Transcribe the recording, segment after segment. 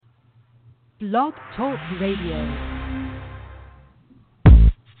Blog Talk Radio.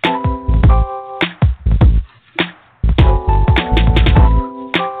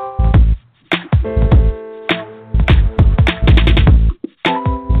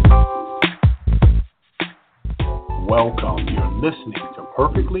 Welcome. You're listening to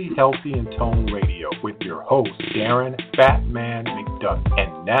Perfectly Healthy and Tone Radio with your host, Darren Fat Man McDuck.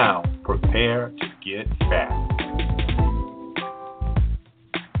 And now, prepare to get fat.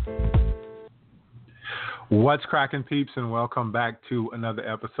 What's cracking, peeps, and welcome back to another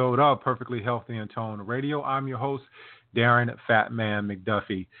episode of Perfectly Healthy and Tone Radio. I'm your host, Darren Fat Man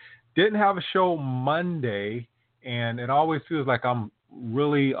McDuffie. Didn't have a show Monday, and it always feels like I'm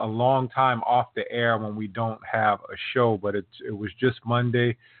really a long time off the air when we don't have a show, but it was just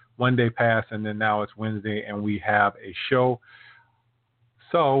Monday. One day passed, and then now it's Wednesday, and we have a show.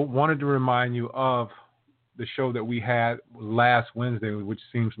 So wanted to remind you of the show that we had last Wednesday, which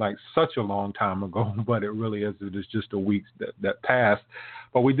seems like such a long time ago, but it really is. It is just a week that passed.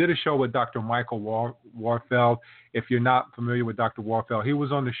 But we did a show with Dr. Michael Warfeld. If you're not familiar with Dr. Warfeld, he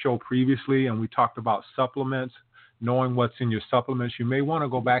was on the show previously, and we talked about supplements, knowing what's in your supplements. You may want to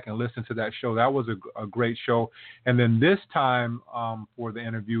go back and listen to that show. That was a great show. And then this time for the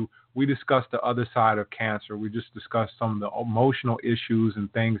interview, we discussed the other side of cancer. We just discussed some of the emotional issues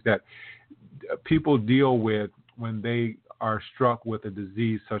and things that people deal with when they are struck with a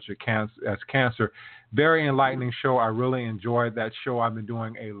disease such as cancer. Very enlightening show. I really enjoyed that show. I've been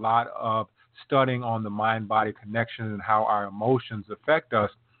doing a lot of studying on the mind-body connection and how our emotions affect us.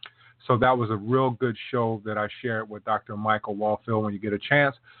 So that was a real good show that I shared with Dr. Michael Warfeld. When you get a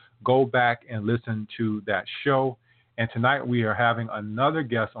chance, go back and listen to that show. And tonight we are having another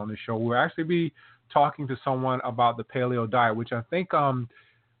guest on the show. We'll actually be talking to someone about the paleo diet, which I think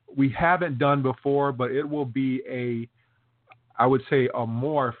we haven't done before, but it will be I would say a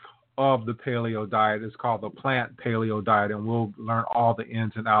morph of the paleo diet. It's called the plant paleo diet, and we'll learn all the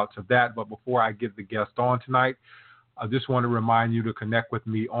ins and outs of that. But before I get the guest on tonight, I just want to remind you to connect with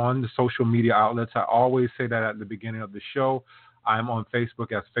me on the social media outlets. I always say that at the beginning of the show. I'm on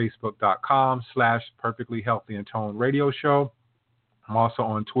Facebook at facebook.com/Perfectly Healthy and Tone Radio Show. I'm also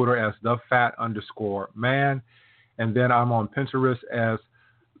on Twitter as @thefat_man. And then I'm on Pinterest as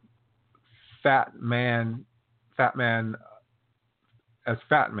Fat Man.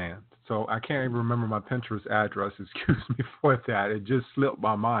 So I can't even remember my Pinterest address. Excuse me for that. It just slipped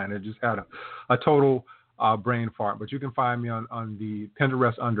my mind. It just had a total brain fart. But you can find me on the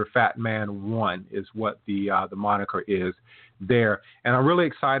Pinterest under Fat Man 1 is what the moniker is there. And I'm really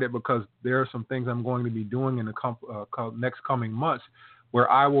excited because there are some things I'm going to be doing in the next coming months where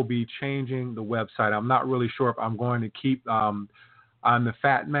I will be changing the website. I'm not really sure if I'm going to keep I'm the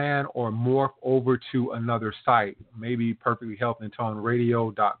Fat Man or morph over to another site, maybe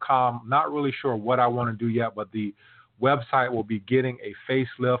perfectlyhealthyandtoneradio.com. Not really sure what I want to do yet, but the website will be getting a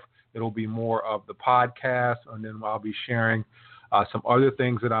facelift. It'll be more of the podcast, and then I'll be sharing some other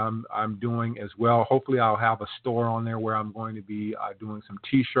things that I'm doing as well. Hopefully I'll have a store on there where I'm going to be doing some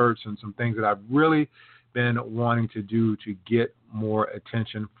T-shirts and some things that I've really been wanting to do to get more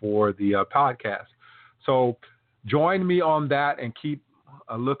attention for the podcast. So join me on that and keep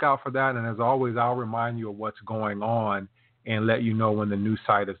a lookout for that. And as always, I'll remind you of what's going on and let you know when the new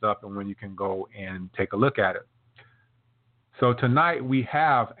site is up and when you can go and take a look at it. So tonight we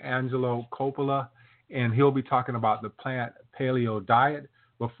have Angelo Coppola, and he'll be talking about the plant paleo diet.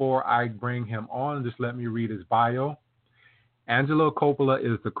 Before I bring him on, just let me read his bio. Angelo Coppola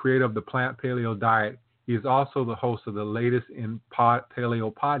is the creator of the plant paleo diet. He is also the host of the latest in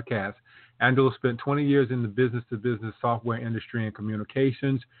Paleo podcast. Angelo spent 20 years in the business-to-business software industry and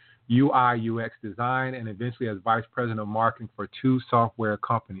communications, UI, UX design, and eventually as vice president of marketing for 2 software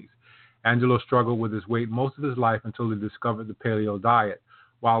companies. Angelo struggled with his weight most of his life until he discovered the paleo diet.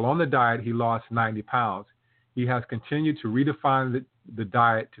 While on the diet, he lost 90 pounds. He has continued to redefine the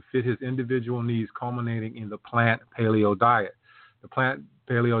diet to fit his individual needs, culminating in the plant paleo diet. The plant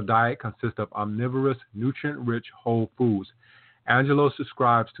paleo diet consists of omnivorous, nutrient-rich whole foods. Angelo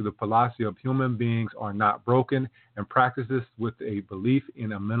subscribes to the philosophy of human beings are not broken and practices with a belief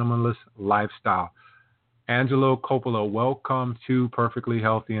in a minimalist lifestyle. Angelo Coppola, welcome to Perfectly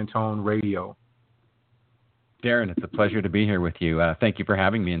Healthy and Tone Radio. Darren, it's a pleasure to be here with you. Thank you for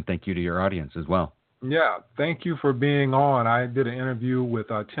having me, and thank you to your audience as well. Yeah, thank you for being on. I did an interview with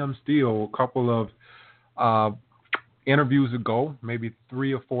Tim Steele a couple of interviews ago, maybe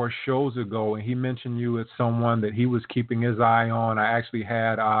 3 or 4 shows ago, and he mentioned you as someone that he was keeping his eye on. I actually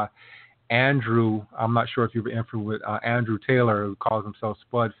had Andrew, I'm not sure if you were influenced with Andrew Taylor, who calls himself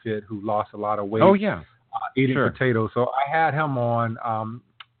Spud Fit, who lost a lot of weight. Oh, yeah. Eating potatoes. So I had him on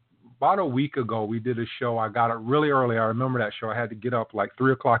about a week ago, we did a show. I got it really early. I remember that show. I had to get up like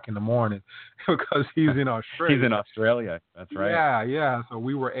 3 o'clock in the morning because he's in Australia. He's in Australia. That's right. Yeah. So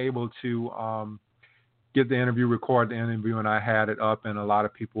we were able to get the interview, record the interview, and I had it up, and a lot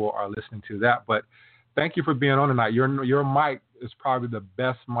of people are listening to that. But thank you for being on tonight. Your mic is probably the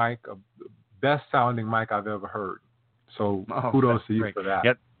best sounding mic I've ever heard. So kudos to you for that.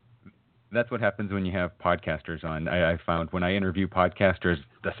 Yep. That's what happens when you have podcasters on. I found when I interview podcasters,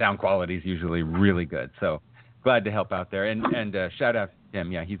 the sound quality is usually really good. So glad to help out there. And shout out to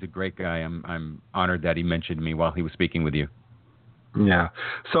him. Yeah, he's a great guy. I'm honored that he mentioned me while he was speaking with you. Yeah.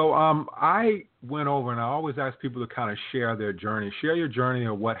 So I went over, and I always ask people to kind of share their journey. Share your journey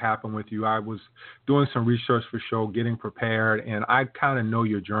of what happened with you. I was doing some research for show, getting prepared, and I kind of know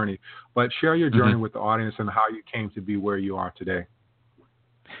your journey. But share your journey with the audience and how you came to be where you are today.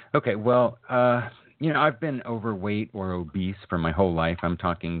 Okay, well, I've been overweight or obese for my whole life. I'm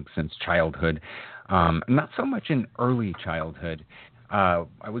talking since childhood, not so much in early childhood.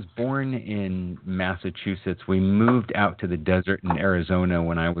 I was born in Massachusetts. We moved out to the desert in Arizona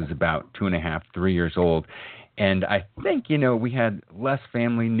when I was about 2.5, 3 years old. And I think, we had less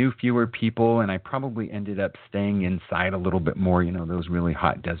family, knew fewer people, and I probably ended up staying inside a little bit more, those really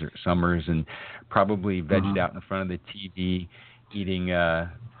hot desert summers, and probably vegged out in front of the TV, eating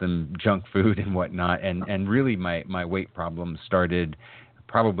some junk food and whatnot. And really my weight problems started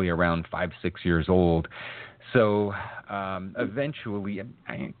probably around 5, 6 years old. So eventually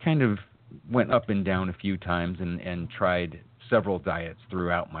I kind of went up and down a few times and tried several diets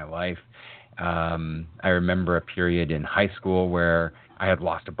throughout my life. I remember a period in high school where I had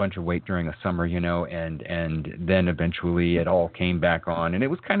lost a bunch of weight during a summer, and then eventually it all came back on. And it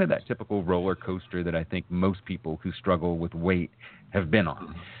was kind of that typical roller coaster that I think most people who struggle with weight have been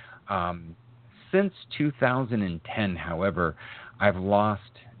on. Since 2010, however, I've lost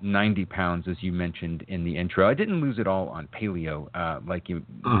 90 pounds, as you mentioned in the intro. I didn't lose it all on paleo, like you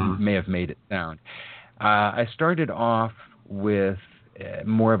may have made it sound. I started off with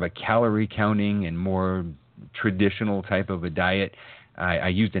more of a calorie counting and more traditional type of a diet. I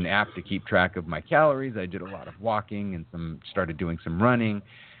used an app to keep track of my calories. I did a lot of walking and started doing some running,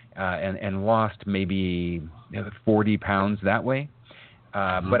 and lost maybe 40 pounds that way.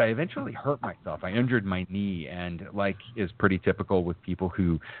 But I eventually hurt myself. I injured my knee, and like is pretty typical with people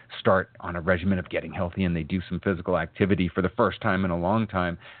who start on a regimen of getting healthy and they do some physical activity for the first time in a long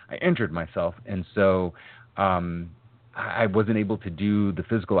time, I injured myself. And so I wasn't able to do the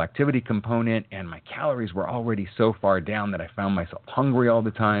physical activity component, and my calories were already so far down that I found myself hungry all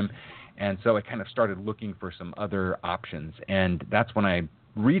the time. And so I kind of started looking for some other options, and that's when I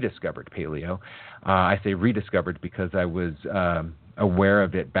rediscovered paleo. I say rediscovered because I was aware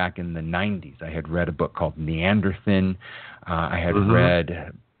of it back in the 90s. I had read a book called Neanderthal. I had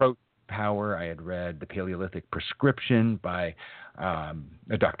read Protein Power. I had read The Paleolithic Prescription by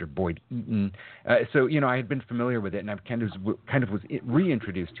Dr. Boyd Eaton. So, I had been familiar with it, and I kind of was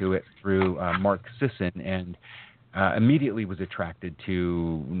reintroduced to it through Mark Sisson, and immediately was attracted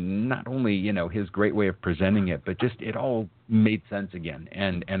to not only, his great way of presenting it, but just it all made sense again.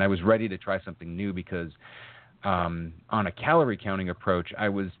 And I was ready to try something new because on a calorie counting approach, I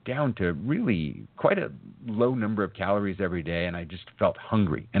was down to really quite a low number of calories every day, and I just felt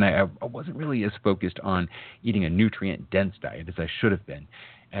hungry. And I wasn't really as focused on eating a nutrient-dense diet as I should have been.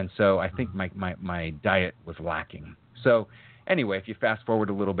 And so I think my diet was lacking. So anyway, if you fast forward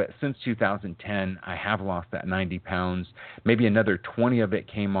a little bit, since 2010, I have lost that 90 pounds. Maybe another 20 of it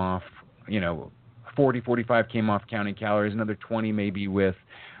came off, 40, 45 came off counting calories, another 20 maybe with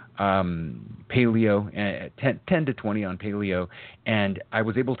paleo, 10 to 20 on paleo, and I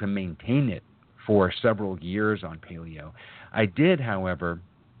was able to maintain it for several years on paleo. I did, however,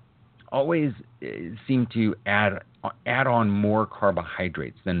 always seem to add on more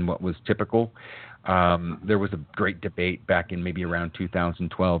carbohydrates than what was typical. There was a great debate back in maybe around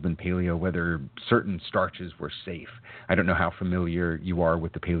 2012 in paleo whether certain starches were safe. I don't know how familiar you are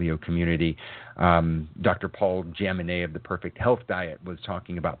with the paleo community. Dr. Paul Jaminet of the Perfect Health Diet was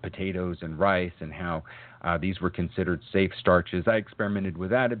talking about potatoes and rice and how these were considered safe starches. I experimented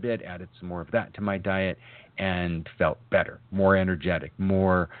with that a bit, added some more of that to my diet, and felt better, more energetic,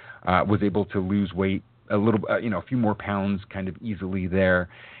 was able to lose weight a little, a few more pounds kind of easily there.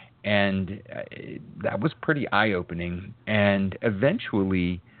 And that was pretty eye-opening. And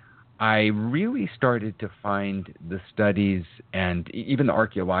eventually, I really started to find the studies and even the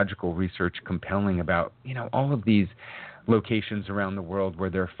archaeological research compelling about, all of these locations around the world where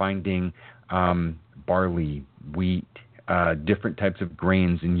they're finding barley, wheat, different types of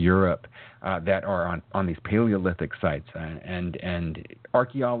grains in Europe, that are on these Paleolithic sites, and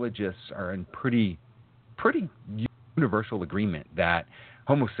archaeologists are in pretty universal agreement that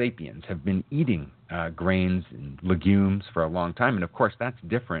Homo sapiens have been eating grains and legumes for a long time, and of course that's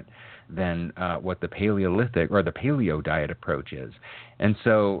different than what the Paleolithic or the Paleo diet approach is. And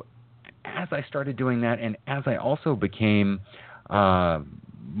so, as I started doing that, and as I also became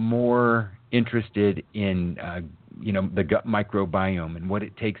more interested in the gut microbiome and what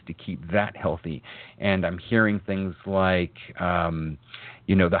it takes to keep that healthy, and I'm hearing things like the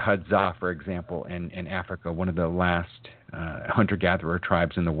Hadza, for example, in Africa, one of the last hunter-gatherer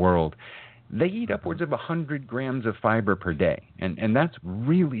tribes in the world, they eat upwards of 100 grams of fiber per day. And that's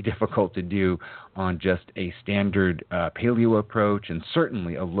really difficult to do on just a standard paleo approach, and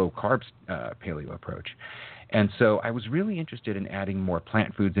certainly a low-carb paleo approach. And so I was really interested in adding more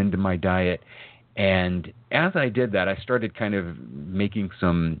plant foods into my diet. And as I did that, I started kind of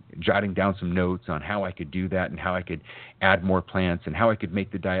jotting down some notes on how I could do that and how I could add more plants and how I could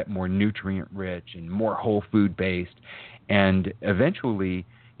make the diet more nutrient-rich and more whole food-based. And eventually,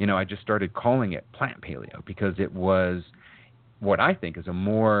 I just started calling it plant paleo because it was what I think is a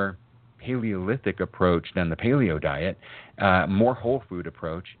more Paleolithic approach than the paleo diet, more whole food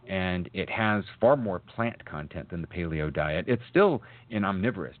approach, and it has far more plant content than the paleo diet. It's still an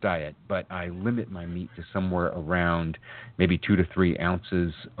omnivorous diet, but I limit my meat to somewhere around maybe 2 to 3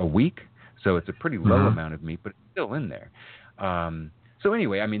 ounces a week. So it's a pretty low amount of meat, but it's still in there. So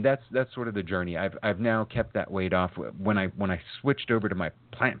anyway, I mean that's sort of the journey. I've now kept that weight off. When I switched over to my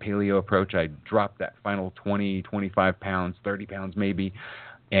plant paleo approach, I dropped that final 20, 25 pounds, 30 pounds maybe,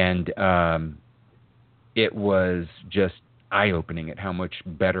 and it was just eye-opening at how much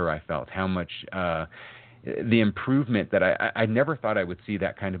better I felt, how much the improvement that I never thought I would see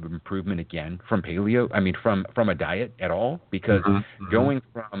that kind of improvement again from paleo. I mean, from a diet at all, because going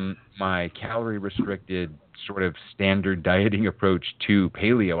from my calorie-restricted sort of standard dieting approach to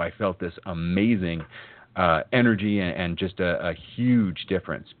paleo, I felt this amazing energy and just a huge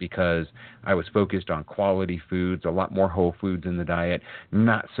difference because I was focused on quality foods, a lot more whole foods in the diet,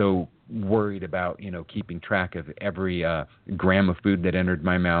 not so worried about keeping track of every gram of food that entered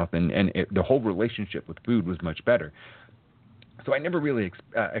my mouth, and the whole relationship with food was much better. So I never really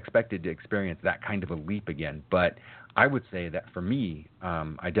expected to experience that kind of a leap again, but I would say that for me,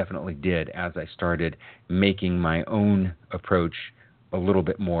 I definitely did as I started making my own approach a little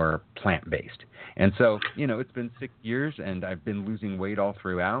bit more plant-based. And so, it's been 6 years, and I've been losing weight all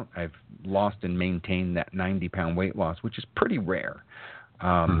throughout. I've lost and maintained that 90-pound weight loss, which is pretty rare.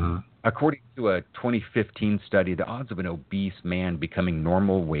 According to a 2015 study, the odds of an obese man becoming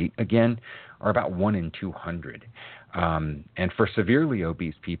normal weight again are about 1 in 200. And for severely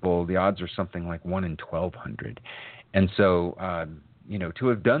obese people, the odds are something like 1 in 1,200. And so, to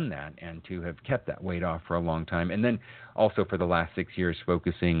have done that and to have kept that weight off for a long time, and then also for the last 6 years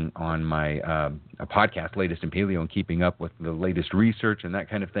focusing on my podcast, Latest in Paleo, and keeping up with the latest research and that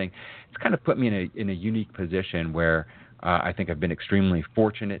kind of thing, it's kind of put me in a unique position where I think I've been extremely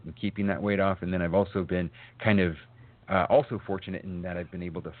fortunate in keeping that weight off, and then I've also been kind of also fortunate in that I've been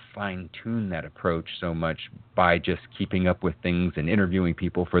able to fine-tune that approach so much by just keeping up with things and interviewing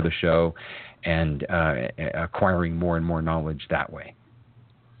people for the show and acquiring more and more knowledge that way.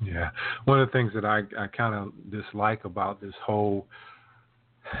 Yeah. One of the things that I kind of dislike about this whole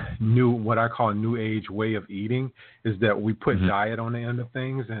what I call new age way of eating is that we put diet on the end of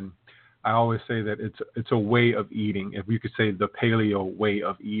things, and I always say that it's a way of eating, if you could say the paleo way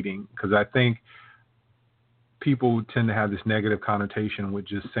of eating, because I think people tend to have this negative connotation with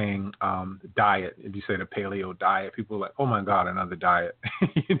just saying diet. If you say the paleo diet, people are like, oh my God, another diet.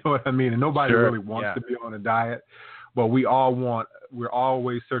 You know what I mean? And nobody really wants to be on a diet, but we're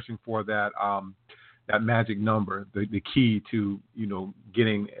always searching for that magic number, the key to,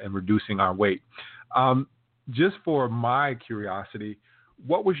 getting and reducing our weight. Just for my curiosity,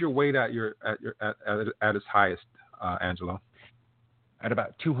 what was your weight at its highest, Angelo? At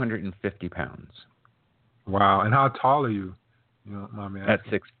about 250 pounds. Wow. And how tall are you? Mommy. At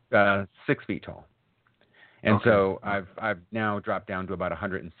 6 feet tall. And so I've now dropped down to about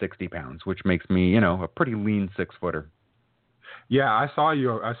 160 pounds, which makes me, a pretty lean 6-footer. Yeah, I saw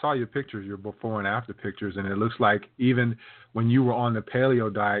your pictures, your before and after pictures, and it looks like even when you were on the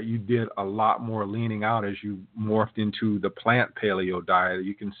paleo diet, you did a lot more leaning out as you morphed into the plant paleo diet.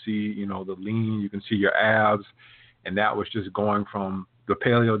 You can see, the lean, you can see your abs, and that was just going from the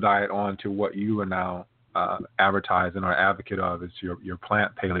paleo diet on to what you are now advertising or advocate of is your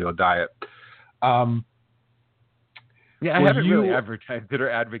plant paleo diet. Yeah, I haven't really advertised it or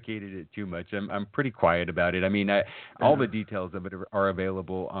advocated it too much. I'm pretty quiet about it. I mean, all the details of it are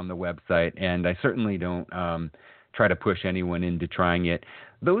available on the website, and I certainly don't try to push anyone into trying it.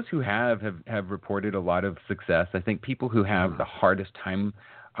 Those who have reported a lot of success. I think people who have the hardest time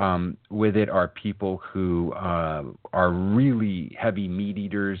with it are people who are really heavy meat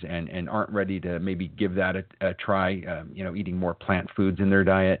eaters and aren't ready to maybe give that a try, eating more plant foods in their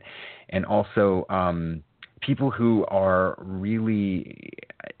diet. And also people who are really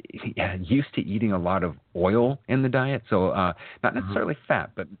used to eating a lot of oil in the diet. So not necessarily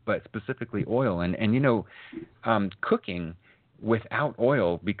fat, but specifically oil. And cooking without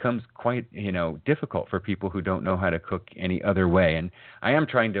oil becomes quite, difficult for people who don't know how to cook any other way. And I am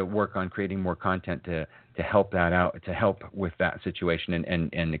trying to work on creating more content to help that out, to help with that situation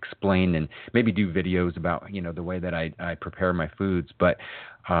and explain and maybe do videos about, the way that I prepare my foods. But,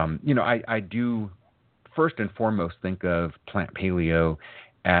 I do first and foremost think of plant paleo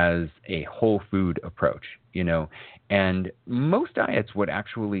as a whole food approach, and most diets would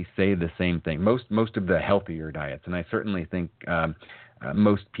actually say the same thing. Most of the healthier diets, and I certainly think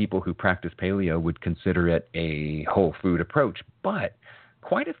most people who practice paleo would consider it a whole food approach. But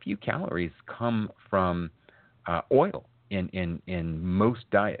quite a few calories come from oil in most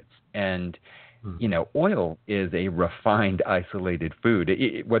diets, and oil is a refined, isolated food.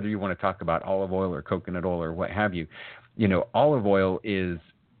 Whether you want to talk about olive oil or coconut oil or what have you, olive oil is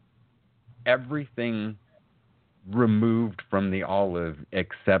everything removed from the olive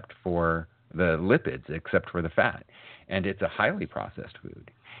except for the lipids, except for the fat. And it's a highly processed food.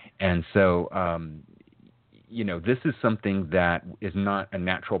 And so, this is something that is not a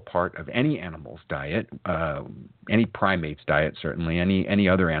natural part of any animal's diet, any primate's diet, certainly, any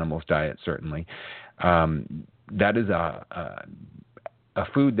other animal's diet, certainly. That is a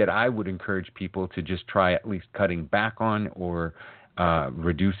food that I would encourage people to just try at least cutting back on or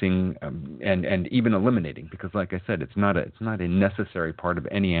reducing and even eliminating, because, like I said, it's not a necessary part of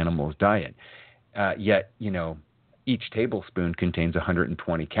any animal's diet. Yet, each tablespoon contains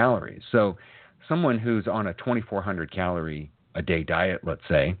 120 calories. So someone who's on a 2,400 calorie a day diet, let's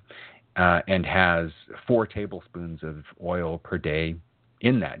say, and has 4 tablespoons of oil per day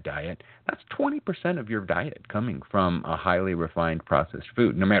in that diet, that's 20% of your diet coming from a highly refined processed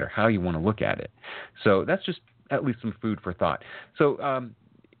food, no matter how you want to look at it. So that's just at least some food for thought. So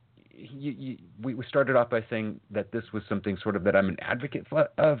we started off by saying that this was something sort of that I'm an advocate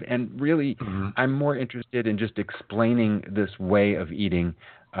of, and really I'm more interested in just explaining this way of eating,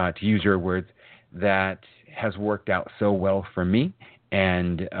 to use your words, that has worked out so well for me,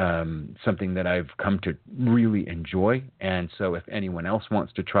 and something that I've come to really enjoy. And so if anyone else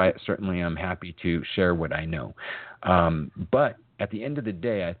wants to try it, certainly I'm happy to share what I know. But at the end of the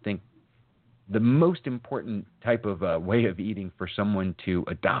day, I think the most important type of way of eating for someone to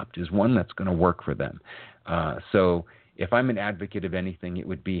adopt is one that's going to work for them. So if I'm an advocate of anything, it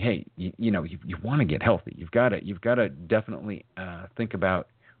would be, hey, you want to get healthy. You've got to definitely think about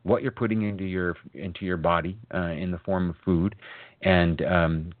what you're putting into your body in the form of food, and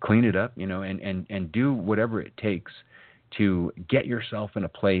clean it up, and do whatever it takes to get yourself in a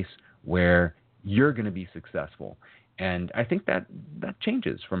place where you're going to be successful. And I think that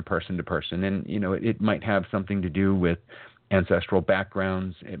changes from person to person. And, it might have something to do with ancestral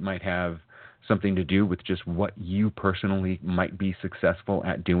backgrounds. It might have something to do with just what you personally might be successful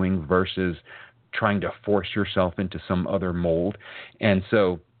at doing versus trying to force yourself into some other mold. And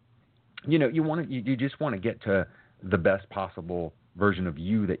so, you just want to get to the best possible version of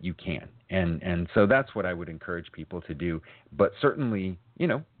you that you can. And so that's what I would encourage people to do. But certainly,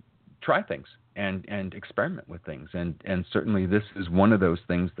 try things and experiment with things. And certainly this is one of those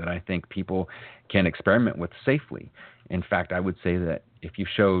things that I think people can experiment with safely. In fact, I would say that if you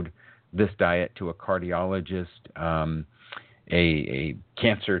showed this diet to a cardiologist, a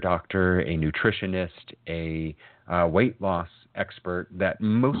cancer doctor, a nutritionist, a weight loss expert, that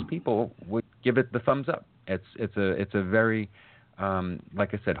most people would give it the thumbs up. It's a very,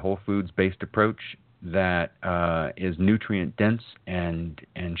 like I said, whole foods based approach that is nutrient dense and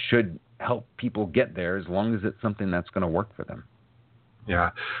should help people get there, as long as it's something that's going to work for them. Yeah.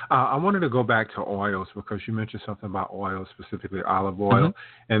 I wanted to go back to oils, because you mentioned something about oil, specifically olive oil.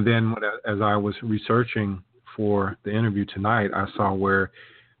 And then as I was researching for the interview tonight, I saw where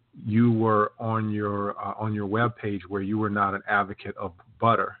you were on your webpage where you were not an advocate of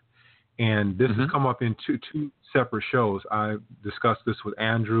butter. And this has come up in two separate shows. I discussed this with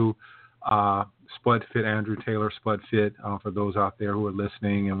Andrew Spudfit, Andrew Taylor Spudfit, for those out there who are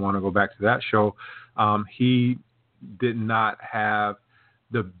listening and want to go back to that show. He did not have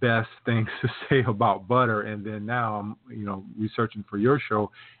the best things to say about butter. And then now I'm, researching for your show,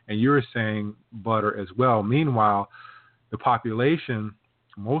 and you're saying butter as well. Meanwhile, the population,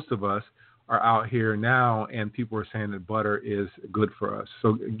 most of us, are out here now, and people are saying that butter is good for us.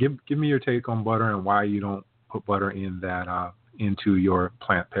 So give me your take on butter and why you don't put butter in that into your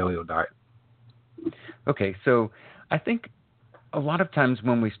plant paleo diet. Okay, so I think a lot of times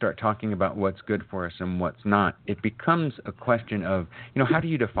when we start talking about what's good for us and what's not, it becomes a question of, how do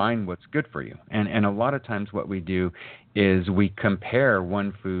you define what's good for you? And a lot of times what we do is we compare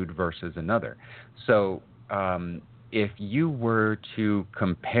one food versus another. So if you were to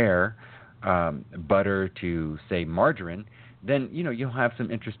compare butter to, say, margarine, then you'll have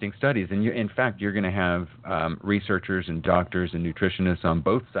some interesting studies, and in fact you're going to have researchers and doctors and nutritionists on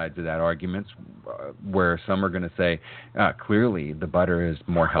both sides of that argument, where some are going to say clearly the butter is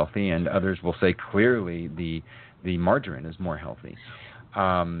more healthy, and others will say clearly the margarine is more healthy.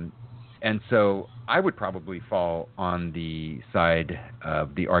 And so I would probably fall on the side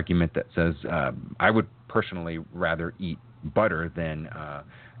of the argument that says I would personally rather eat butter than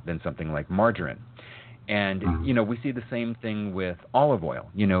something like margarine. And, we see the same thing with olive oil.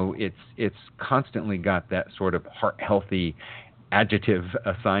 It's constantly got that sort of heart-healthy adjective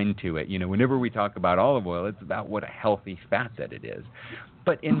assigned to it. Whenever we talk about olive oil, it's about what a healthy fat that it is.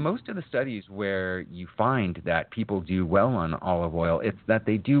 But in most of the studies where you find that people do well on olive oil, it's that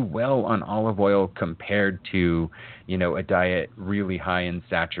they do well on olive oil compared to, a diet really high in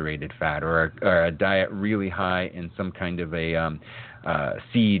saturated fat, or a diet really high in some kind of a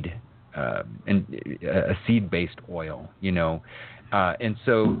seed-based oil, and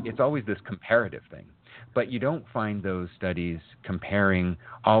so it's always this comparative thing. But you don't find those studies comparing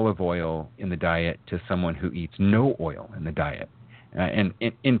olive oil in the diet to someone who eats no oil in the diet, and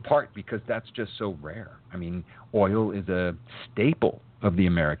in part because that's just so rare. I mean, oil is a staple of the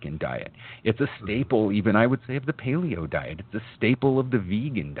American diet. It's a staple, even I would say, of the paleo diet. It's a staple of the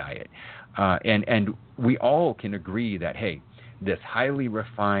vegan diet, and we all can agree that, hey, this highly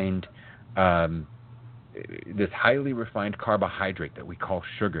refined carbohydrate that we call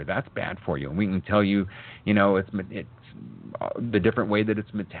sugar, that's bad for you. And we can tell you, it's the different way that it's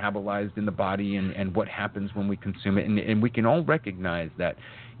metabolized in the body and what happens when we consume it. And we can all recognize that,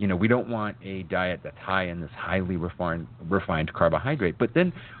 we don't want a diet that's high in this highly refined carbohydrate. But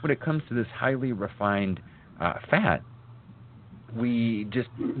then when it comes to this highly refined fat,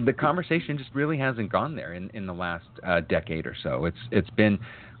 the conversation just really hasn't gone there in the last decade or so. It's been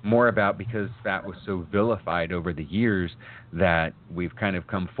more about, because fat was so vilified over the years, that we've kind of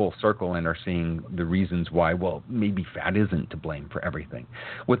come full circle and are seeing the reasons why, well, maybe fat isn't to blame for everything.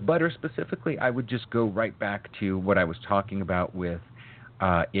 With butter specifically, I would just go right back to what I was talking about with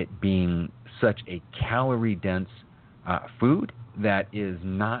it being such a calorie-dense food that is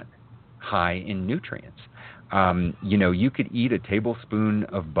not high in nutrients. You could eat a tablespoon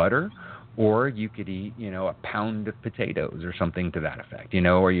of butter, or you could eat, a pound of potatoes or something to that effect,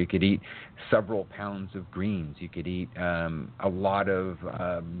 or you could eat several pounds of greens. You could eat a lot of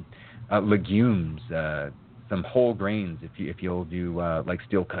legumes, some whole grains if you'll do like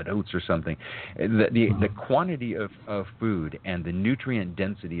steel-cut oats or something. The quantity of food and the nutrient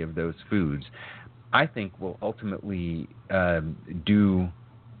density of those foods, I think, will ultimately do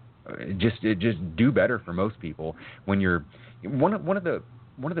better for most people when you're one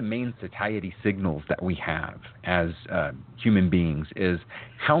of the main satiety signals that we have as human beings is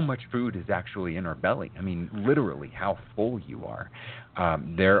how much food is actually in our belly. I mean, literally how full you are.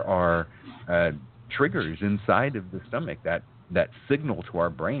 There are triggers inside of the stomach that signal to our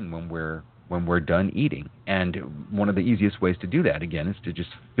brain when we're done eating. And one of the easiest ways to do that, again, is to just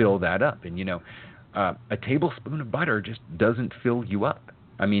fill that up. And a tablespoon of butter just doesn't fill you up.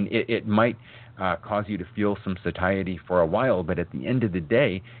 I mean, it might cause you to feel some satiety for a while, but at the end of the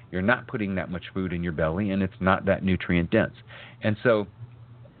day, you're not putting that much food in your belly, and it's not that nutrient dense. And so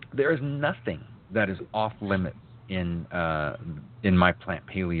there is nothing that is off limits in my plant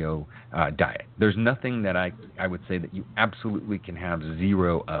paleo diet. There's nothing that I would say that you absolutely can have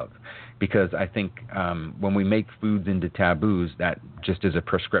zero of, because I think when we make foods into taboos, that just is a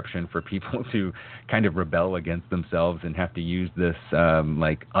prescription for people to kind of rebel against themselves and have to use this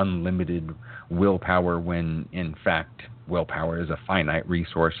like unlimited willpower, when in fact willpower is a finite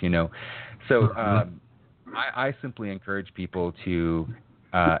resource, So I simply encourage people to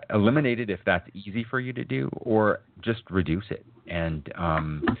eliminate it if that's easy for you to do, or just reduce it. And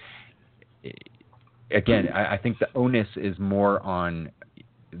again, I think the onus is more on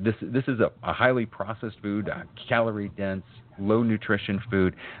this. This is a highly processed food, calorie dense, low nutrition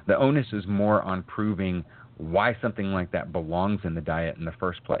food. The onus is more on proving why something like that belongs in the diet in the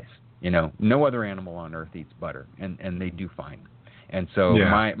first place. No other animal on Earth eats butter, and they do fine. And so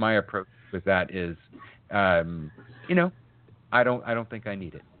my approach with that is, I don't think I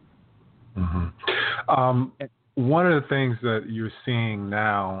need it. Mm-hmm. One of the things that you're seeing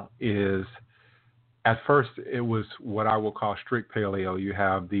now is, at first it was what I will call strict paleo. You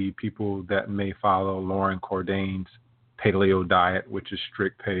have the people that may follow Lauren Cordain's paleo diet, which is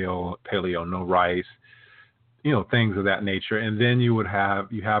strict paleo, no rice, things of that nature. And then you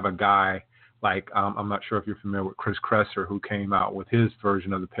have a guy like, I'm not sure if you're familiar with Chris Kresser, who came out with his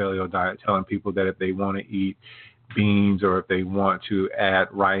version of the paleo diet, telling people that if they want to eat beans or if they want to add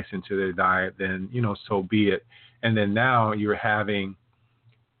rice into their diet, then, so be it. And then now you're having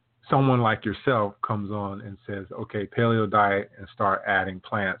someone like yourself comes on and says, okay, paleo diet, and start adding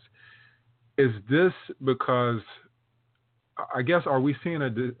plants. Is this because, I guess, are we seeing a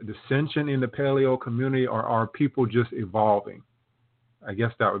dissension in the paleo community, or are people just evolving? I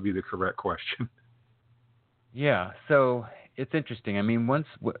guess that would be the correct question. Yeah, so it's interesting. I mean, when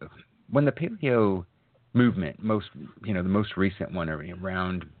the paleo movement, the most recent one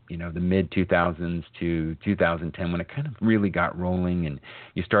around, the mid 2000s to 2010, when it kind of really got rolling, and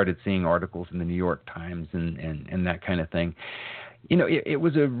you started seeing articles in the New York Times and that kind of thing, it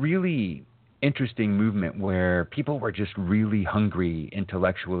was a really interesting movement where people were just really hungry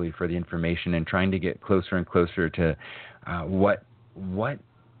intellectually for the information and trying to get closer and closer to what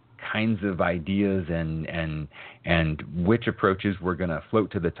kinds of ideas and which approaches were going to float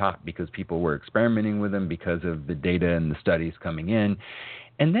to the top, because people were experimenting with them because of the data and the studies coming in.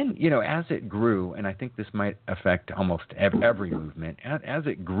 And then, as it grew, and I think this might affect almost every movement, as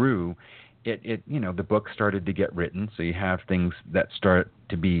it grew, it the book started to get written. So you have things that start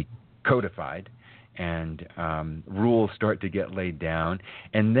to be codified, and rules start to get laid down.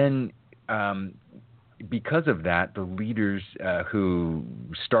 And then because of that, the leaders who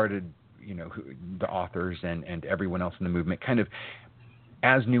started, the authors and everyone else in the movement, kind of,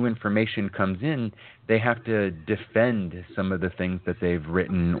 as new information comes in, they have to defend some of the things that they've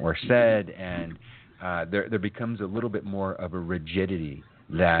written or said, and there becomes a little bit more of a rigidity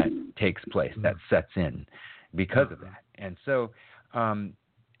that takes place, that sets in because of that. And so,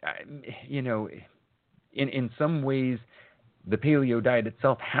 in some ways, the paleo diet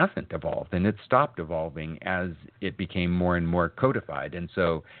itself hasn't evolved, and it stopped evolving as it became more and more codified. And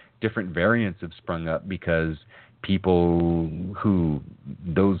so different variants have sprung up because people who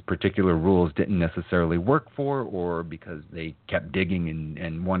those particular rules didn't necessarily work for, or because they kept digging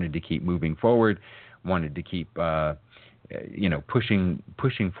and wanted to keep moving forward, wanted to keep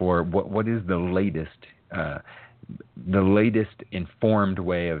pushing for what is the latest informed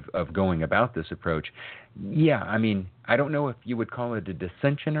way of going about this approach. Yeah, I mean, I don't know if you would call it a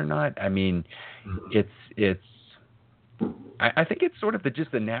dissension or not. I mean, I think it's sort of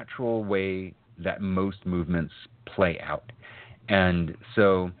just the natural way that most movements play out. And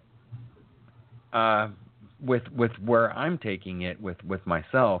so with where I'm taking it with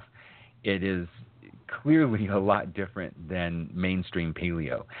myself, it is clearly a lot different than mainstream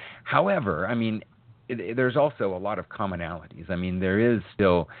paleo. However, I mean, there's also a lot of commonalities. I mean, there is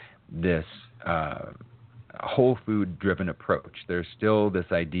still this whole food driven approach. There's still this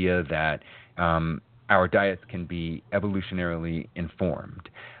idea that our diets can be evolutionarily informed,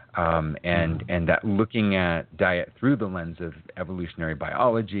 and that looking at diet through the lens of evolutionary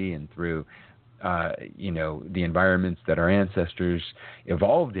biology and through the environments that our ancestors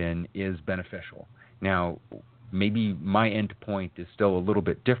evolved in is beneficial. Now, maybe my end point is still a little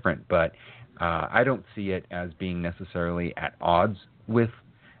bit different, but I don't see it as being necessarily at odds with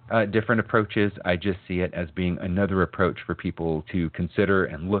different approaches. I just see it as being another approach for people to consider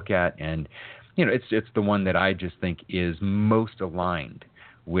and look at. And, it's the one that I just think is most aligned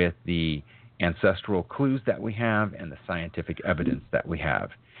with the ancestral clues that we have and the scientific evidence that we have.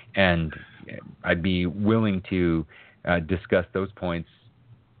 And I'd be willing to discuss those points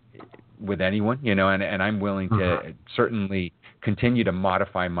with anyone, and I'm willing to certainly continue to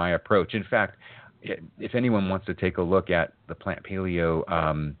modify my approach. In fact, if anyone wants to take a look at the Plant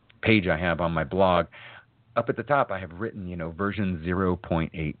Paleo page I have on my blog, up at the top I have written, version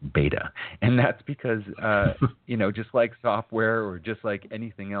 0.8 beta. And that's because, just like software or just like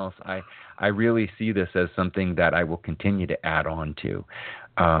anything else, I really see this as something that I will continue to add on to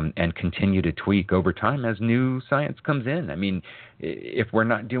and continue to tweak over time as new science comes in. I mean, if we're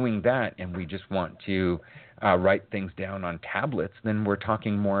not doing that and we just want to write things down on tablets, then we're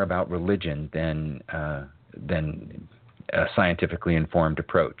talking more about religion than a scientifically informed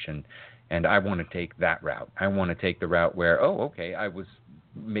approach. And I want to take that route. I want to take the route where, I was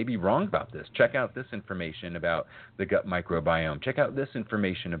may be wrong about this. Check out this information about the gut microbiome. Check out this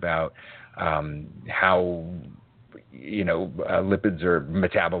information about how lipids are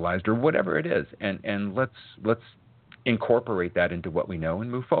metabolized or whatever it is, and let's incorporate that into what we know and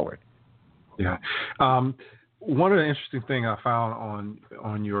move forward. Yeah. One of the interesting things I found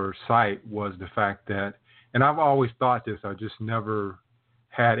on your site was the fact that, and I've always thought this, I just never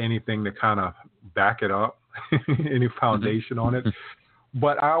had anything to kind of back it up, any foundation on it.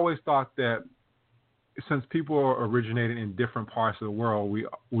 But I always thought that since people originated in different parts of the world,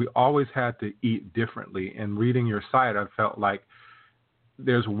 we always had to eat differently. And reading your site, I felt like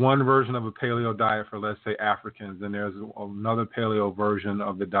there's one version of a paleo diet for, let's say, Africans, and there's another paleo version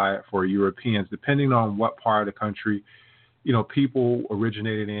of the diet for Europeans, depending on what part of the country, people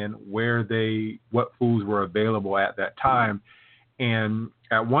originated in, what foods were available at that time. And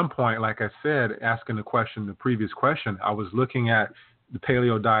at one point, like I said, asking the previous question, I was looking at the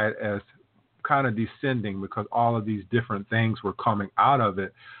paleo diet as kind of descending because all of these different things were coming out of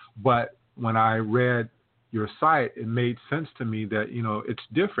it. But when I read your site, it made sense to me that, it's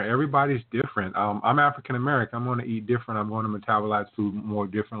different. Everybody's different. I'm African American. I'm going to eat different. I'm going to metabolize food more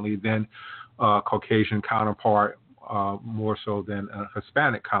differently than a Caucasian counterpart, more so than a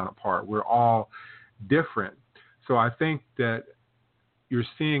Hispanic counterpart. We're all different. So I think that you're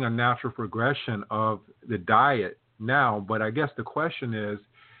seeing a natural progression of the diet now, but I guess the question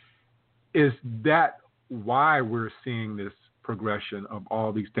is that why we're seeing this progression of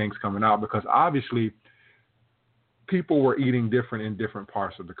all these things coming out? Because obviously people were eating different in different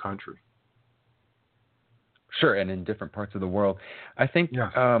parts of the country. Sure, and in different parts of the world. I think,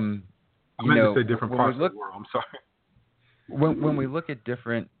 yes. I meant to say different parts of the world. I'm sorry. When we look at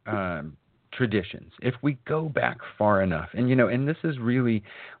different traditions, if we go back far enough, and this is really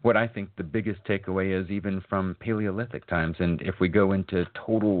what I think the biggest takeaway is, even from Paleolithic times, and if we go into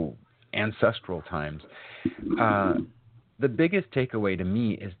total ancestral times, the biggest takeaway to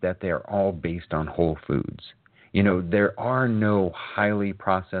me is that they are all based on whole foods. There are no highly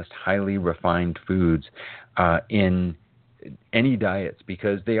processed, highly refined foods in any diets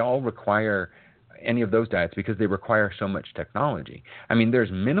because they all require any of those diets because they require so much technology. I mean, there's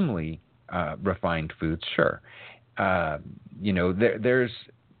minimally refined foods, sure. There's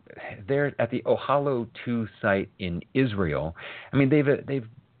at the Ohalo 2 site in Israel. I mean, they've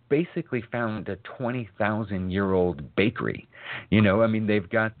basically found a 20,000-year-old bakery. They've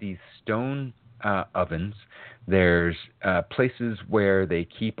got these stone ovens. There's places where they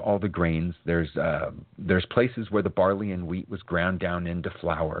keep all the grains. There's places where the barley and wheat was ground down into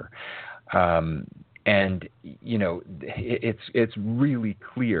flour. And it's really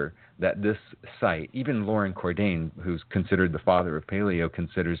clear that this site, even Lauren Cordain, who's considered the father of paleo,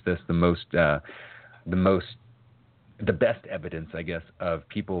 considers this the best evidence, I guess, of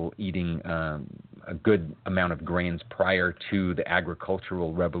people eating a good amount of grains prior to the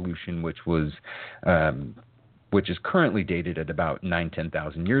agricultural revolution, which is currently dated at about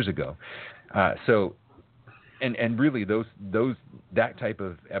 10,000 years ago. And really that type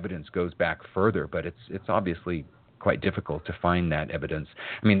of evidence goes back further, but it's obviously quite difficult to find that evidence.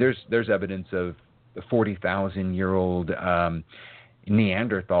 I mean, there's evidence of 40,000-year-old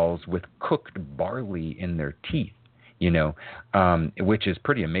Neanderthals with cooked barley in their teeth, which is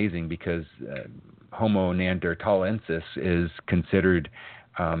pretty amazing because Homo neanderthalensis is considered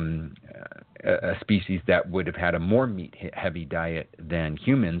a species that would have had a more meat-heavy diet than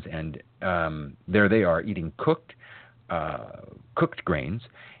humans, and there they are eating cooked grains.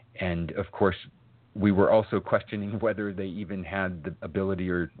 And of course, we were also questioning whether they even had the ability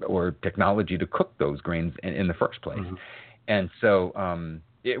or technology to cook those grains in the first place. Mm-hmm. And so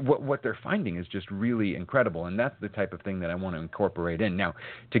what they're finding is just really incredible, and that's the type of thing that I want to incorporate in. Now,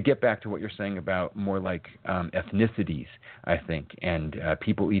 to get back to what you're saying about more like ethnicities, I think, and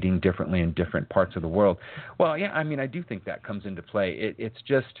people eating differently in different parts of the world, well, yeah, I mean, I do think that comes into play. It's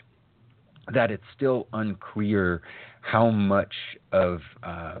just that it's still unclear how much of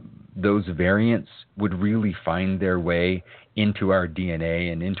those variants would really find their way into our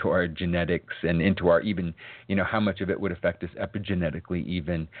DNA and into our genetics and into our even, how much of it would affect us epigenetically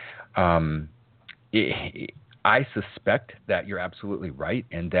even. I suspect that you're absolutely right,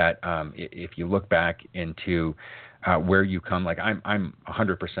 and that if you look back into where you come, like I'm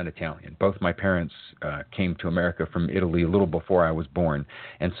 100% Italian. Both my parents came to America from Italy a little before I was born,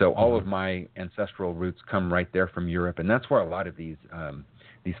 and so all of my ancestral roots come right there from Europe, and that's where a lot of these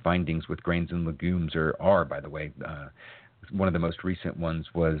findings with grains and legumes are, by the way. One of the most recent ones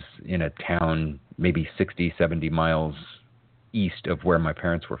was in a town maybe 60, 70 miles east of where my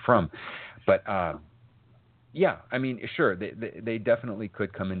parents were from. But Yeah, I mean, sure, they definitely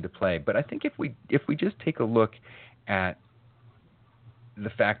could come into play. But I think if we just take a look at the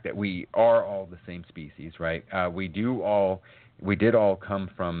fact that we are all the same species, right? We did all come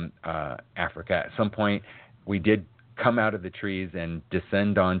from Africa. At some point, we did come out of the trees and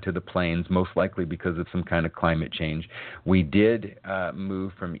descend onto the plains, most likely because of some kind of climate change. We did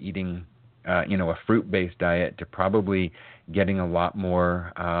move from eating, a fruit-based diet to probably getting a lot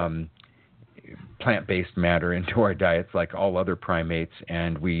more plant-based matter into our diets, like all other primates,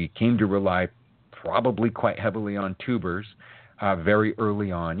 and we came to rely probably quite heavily on tubers. Very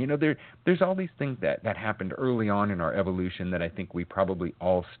early on. There's all these things that happened early on in our evolution that I think we probably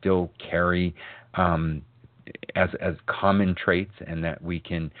all still carry as common traits, and that we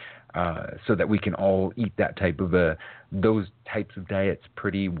can so that we can all eat that type of those types of diets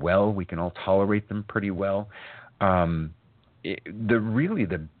pretty well. We can all tolerate them pretty well. The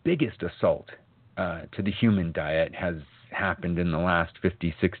biggest assault to the human diet has happened in the last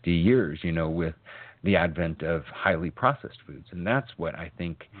 50, 60 years, with the advent of highly processed foods. And that's what I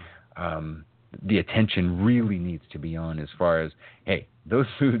think the attention really needs to be on, as far as, hey, those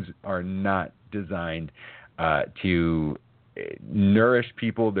foods are not designed to nourish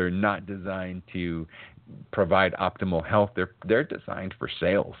people. They're not designed to provide optimal health. They're designed for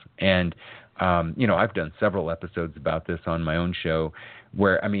sales. And, I've done several episodes about this on my own show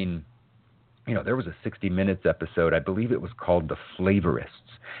where, there was a 60 Minutes episode, I believe it was called The Flavorists.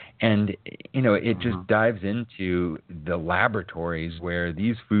 And, it just dives into the laboratories where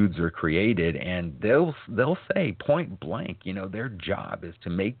these foods are created, and they'll say point blank, their job is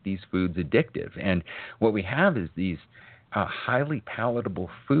to make these foods addictive. And what we have is these highly palatable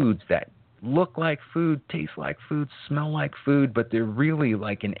foods that look like food, taste like food, smell like food, but they're really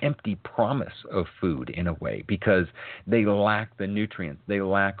like an empty promise of food in a way, because they lack the nutrients. They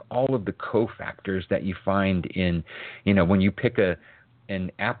lack all of the cofactors that you find in, when you pick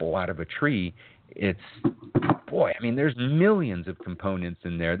an apple out of a tree. It's, there's millions of components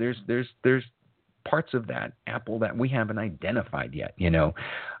in there. There's parts of that apple that we haven't identified yet,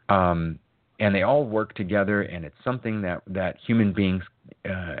 and they all work together, and it's something that human beings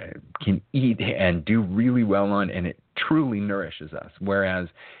can eat and do really well on, and it truly nourishes us. Whereas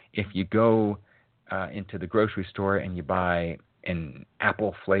if you go into the grocery store and you buy an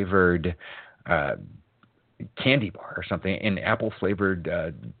apple-flavored candy bar or something, an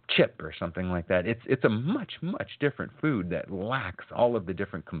apple-flavored chip or something like that, it's a much, much different food that lacks all of the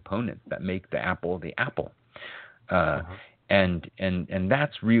different components that make the apple the apple. And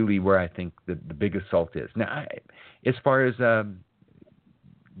that's really where I think the big assault is. Now, as far as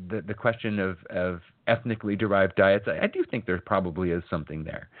the question of ethnically derived diets, I do think there probably is something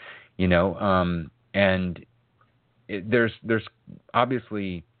there, and there's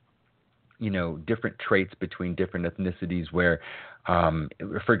obviously, different traits between different ethnicities where,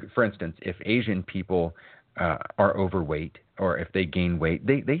 for instance, if Asian people are overweight, or if they gain weight,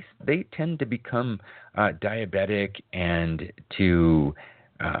 they tend to become diabetic and to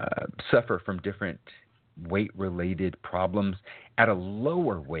suffer from different weight-related problems at a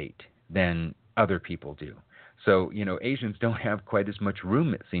lower weight than other people do. So, Asians don't have quite as much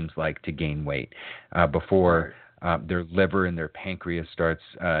room, it seems like, to gain weight before their liver and their pancreas starts,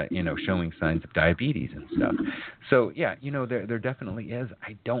 showing signs of diabetes and stuff. So, yeah, there definitely is.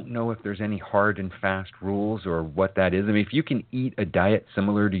 I don't know if there's any hard and fast rules or what that is. If you can eat a diet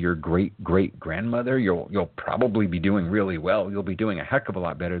similar to your great-great-grandmother, you'll probably be doing really well. You'll be doing a heck of a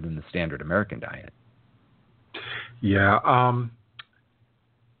lot better than the standard American diet. Yeah.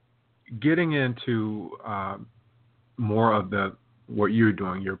 Getting into more of what you're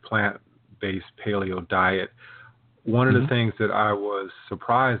doing, your plant-based paleo diet, one of the things that I was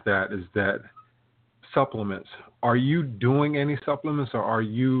surprised at is that supplements. Are you doing any supplements, or are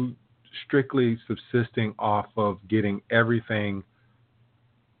you strictly subsisting off of getting everything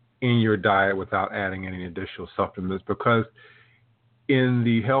in your diet without adding any additional supplements? Because in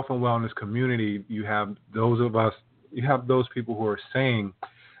the health and wellness community, you have those people who are saying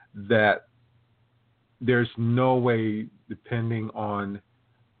that there's no way, depending on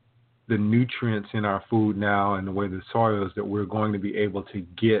the nutrients in our food now and the way the soil is, that we're going to be able to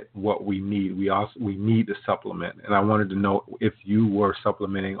get what we need. We need to supplement. And I wanted to know if you were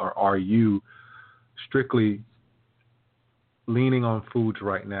supplementing, or are you strictly leaning on foods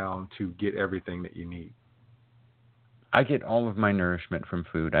right now to get everything that you need? I get all of my nourishment from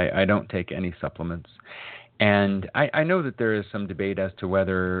food. I don't take any supplements. And I know that there is some debate as to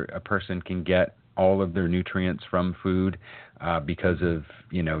whether a person can get all of their nutrients from food because of,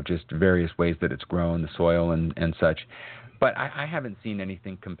 just various ways that it's grown, the soil and such. But I haven't seen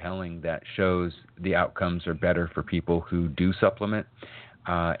anything compelling that shows the outcomes are better for people who do supplement.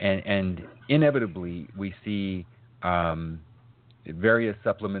 And inevitably, we see various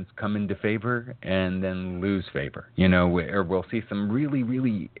supplements come into favor and then lose favor. Or we'll see some really,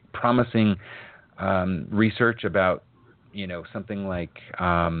 really promising research about, something like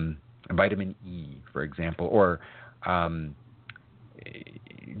vitamin E, for example, or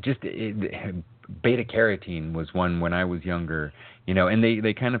beta carotene was one when I was younger, and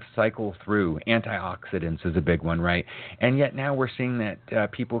they kind of cycle through. Antioxidants is a big one, right? And yet now we're seeing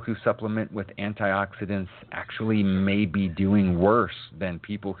that people who supplement with antioxidants actually may be doing worse than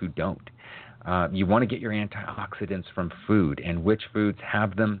people who don't. You want to get your antioxidants from food, and which foods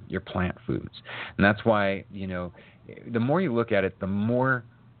have them? Your plant foods. And that's why, the more you look at it, the more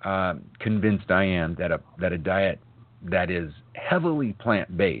convinced I am that a diet that is heavily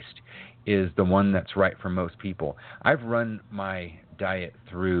plant-based is the one that's right for most people. I've run my diet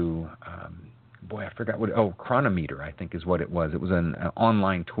through, I forgot Chronometer, I think is what it was. It was an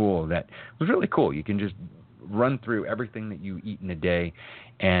online tool that was really cool. You can just run through everything that you eat in a day,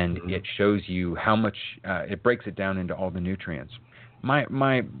 and it shows you how much, it breaks it down into all the nutrients.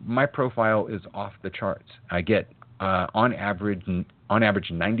 My profile is off the charts. I get on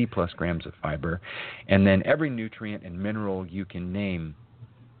average 90 plus grams of fiber, and then every nutrient and mineral you can name,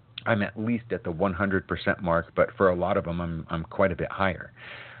 I'm at least at the 100% mark, but for a lot of them, I'm quite a bit higher.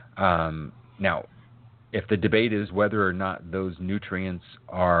 Now, if the debate is whether or not those nutrients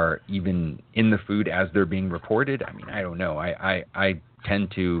are even in the food as they're being reported, I mean, I don't know. I tend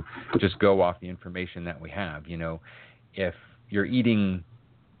to just go off the information that we have. If you're eating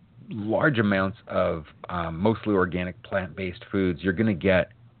large amounts of mostly organic plant-based foods, you're going to get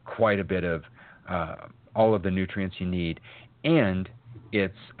quite a bit of all of the nutrients you need. And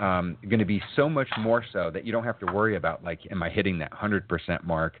it's going to be so much more so that you don't have to worry about, like, am I hitting that 100%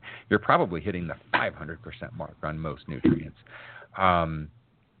 mark? You're probably hitting the 500% mark on most nutrients.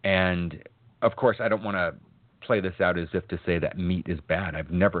 And, of course, I don't want to play this out as if to say that meat is bad.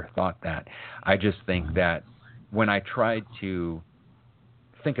 I've never thought that. I just think that when I tried to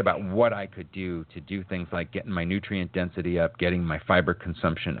think about what I could do to do things like getting my nutrient density up, getting my fiber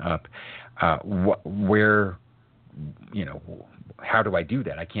consumption up, how do I do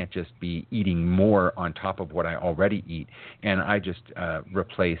that? I can't just be eating more on top of what I already eat. And I just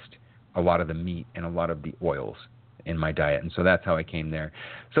replaced a lot of the meat and a lot of the oils in my diet. And so that's how I came there.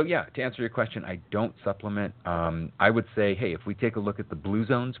 So, yeah, to answer your question, I don't supplement. I would say, hey, if we take a look at the blue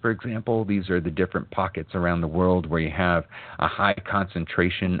zones, for example, these are the different pockets around the world where you have a high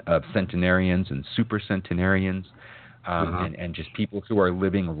concentration of centenarians and super centenarians, and just people who are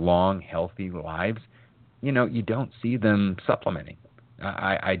living long, healthy lives. You don't see them supplementing.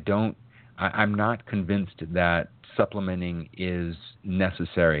 I'm not convinced that supplementing is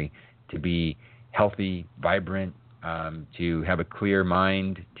necessary to be healthy, vibrant, to have a clear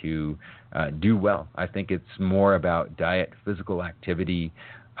mind, to do well. I think it's more about diet, physical activity,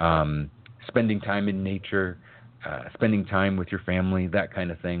 spending time in nature, spending time with your family, that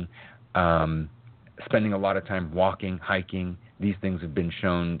kind of thing, spending a lot of time walking, hiking. These things have been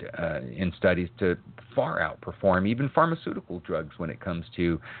shown in studies to far outperform even pharmaceutical drugs when it comes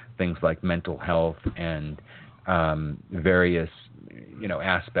to things like mental health and various,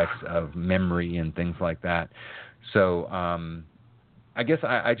 aspects of memory and things like that. So I guess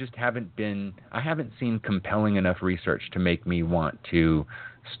I just haven't seen compelling enough research to make me want to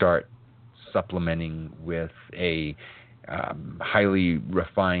start supplementing with a highly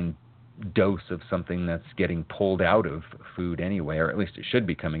refined dose of something that's getting pulled out of food anyway, or at least it should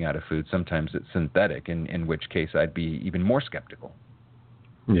be coming out of food. Sometimes it's synthetic, in which case I'd be even more skeptical.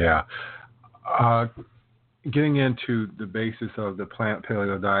 Yeah. Getting into the basis of the plant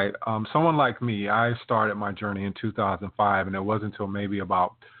paleo diet, someone like me, I started my journey in 2005, and it wasn't until maybe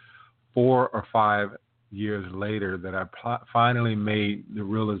about 4 or 5 years later that I finally made the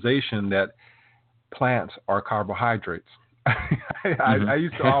realization that plants are carbohydrates. I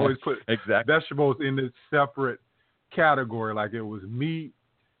used to always put vegetables in this separate category, like it was meat,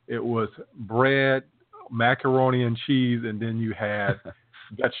 it was bread, macaroni and cheese, and then you had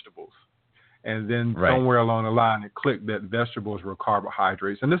vegetables. And then somewhere along the line, it clicked that vegetables were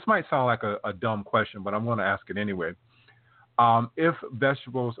carbohydrates. And this might sound like a dumb question, but I'm going to ask it anyway. If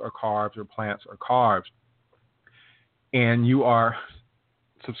vegetables are carbs or plants are carbs, and you are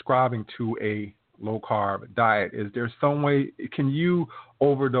subscribing to a low-carb diet, is there some way, can you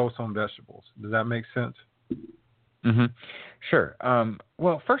overdose on vegetables? Does that make sense? Mm-hmm. Sure.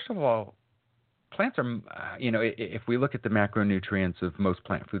 Well, first of all, plants are, if we look at the macronutrients of most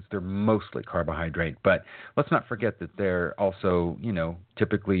plant foods, they're mostly carbohydrate. But let's not forget that they're also,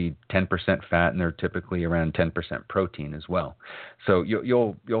 typically 10% fat, and they're typically around 10% protein as well. So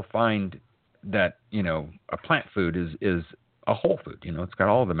you'll find that, a plant food is a whole food. It's got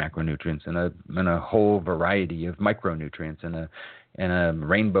all the macronutrients and a whole variety of micronutrients and a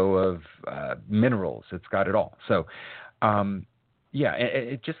rainbow of minerals. It's got it all. So,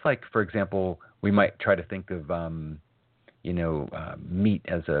 it just like, for example, we might try to think of, meat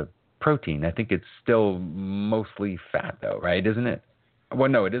as a protein. I think it's still mostly fat, though, right? Isn't it? Well,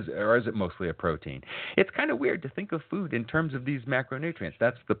 no, it is, or is it mostly a protein? It's kind of weird to think of food in terms of these macronutrients.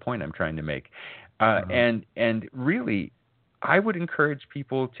 That's the point I'm trying to make. And really, I would encourage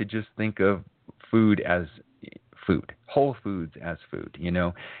people to just think of food as food, whole foods as food,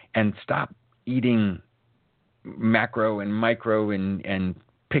 and stop eating macro and micro and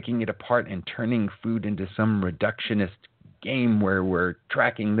picking it apart and turning food into some reductionist game where we're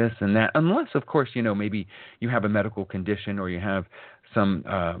tracking this and that, unless, of course, maybe you have a medical condition or you have some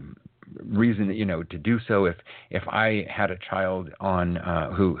reason, to do so. If I had a child on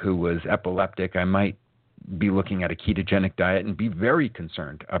who was epileptic, I might be looking at a ketogenic diet and be very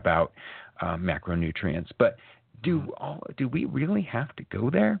concerned about macronutrients. But do we really have to go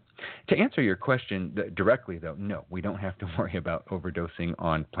there? To answer your question directly, though, no, we don't have to worry about overdosing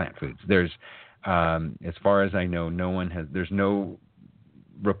on plant foods. There's, as far as I know, there's no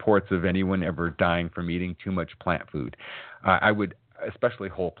reports of anyone ever dying from eating too much plant food. I would, especially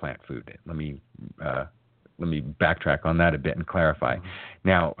whole plant food. Let me backtrack on that a bit and clarify.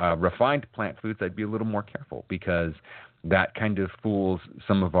 Now, refined plant foods, I'd be a little more careful because that kind of fools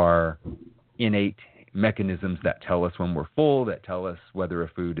some of our innate mechanisms that tell us when we're full, that tell us whether a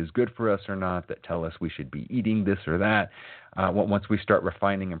food is good for us or not, that tell us we should be eating this or that. Once we start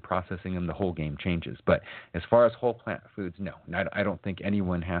refining and processing them, the whole game changes. But as far as whole plant foods, no, I don't think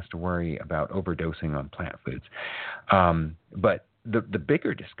anyone has to worry about overdosing on plant foods. But the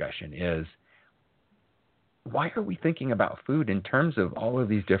bigger discussion is, why are we thinking about food in terms of all of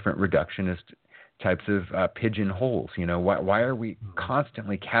these different reductionist types of pigeonholes? Why are we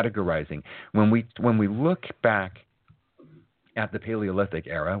constantly categorizing? When we look back at the Paleolithic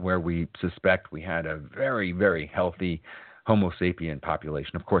era, where we suspect we had a very, very healthy Homo sapien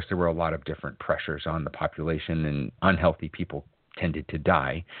population. Of course, there were a lot of different pressures on the population, and unhealthy people tended to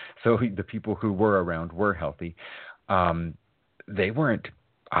die. So the people who were around were healthy. They weren't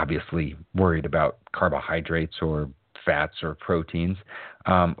obviously worried about carbohydrates or fats or proteins.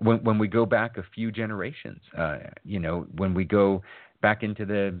 When we go back a few generations, when we go back into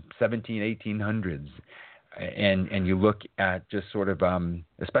the 1800s, and you look at just sort of,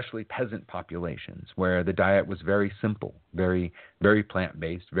 especially peasant populations, where the diet was very simple, very, very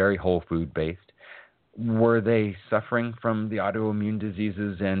plant-based, very whole food-based, were they suffering from the autoimmune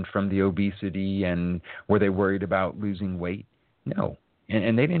diseases and from the obesity, and were they worried about losing weight? No.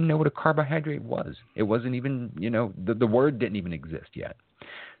 And they didn't know what a carbohydrate was. It wasn't even, the word didn't even exist yet.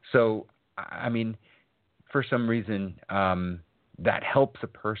 So, I mean, for some reason, that helps a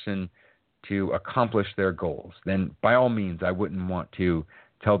person to accomplish their goals. Then, by all means, I wouldn't want to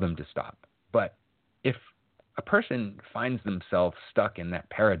tell them to stop. But if a person finds themselves stuck in that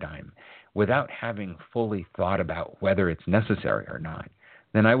paradigm without having fully thought about whether it's necessary or not,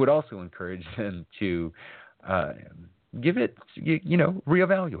 then I would also encourage them to give it,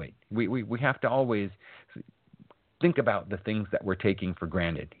 reevaluate. We have to always think about the things that we're taking for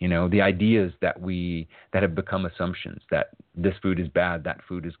granted, the ideas that have become assumptions, that this food is bad, that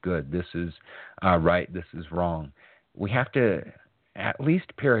food is good, this is right, this is wrong. We have to at least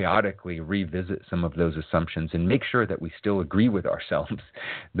periodically revisit some of those assumptions and make sure that we still agree with ourselves,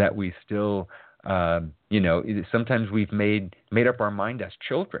 that we still, sometimes we've made up our mind as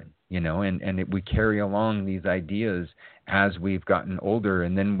children, and we carry along these ideas as we've gotten older.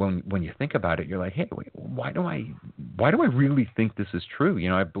 And then when you think about it, you're like, hey, wait, why do I really think this is true?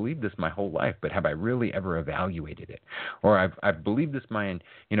 I've believed this my whole life, but have I really ever evaluated it? Or I've believed this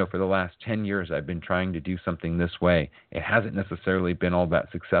for the last 10 years, I've been trying to do something this way. It hasn't necessarily been all that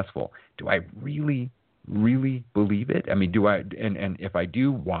successful. Do I really believe it? I mean, do I? And if I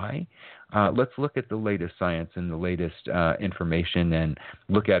do, why? Let's look at the latest science and the latest information and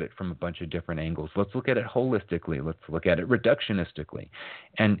look at it from a bunch of different angles. Let's look at it holistically. Let's look at it reductionistically.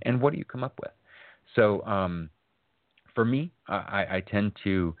 And what do you come up with? So for me, I tend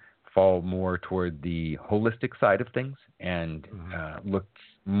to fall more toward the holistic side of things and look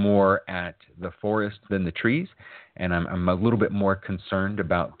more at the forest than the trees. And I'm a little bit more concerned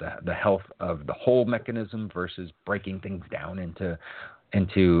about the health of the whole mechanism versus breaking things down into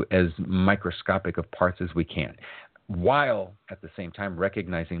into as microscopic of parts as we can, while at the same time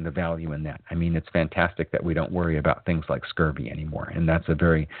recognizing the value in that. I mean, it's fantastic that we don't worry about things like scurvy anymore, and that's a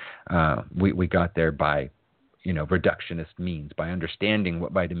very we got there by reductionist means, by understanding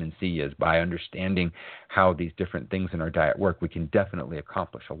what vitamin C is, by understanding how these different things in our diet work. We can definitely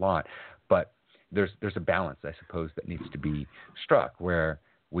accomplish a lot, but there's a balance, I suppose, that needs to be struck where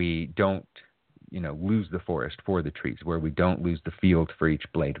we don't lose the forest for the trees, where we don't lose the field for each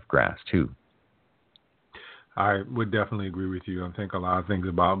blade of grass too. I would definitely agree with you. I think a lot of things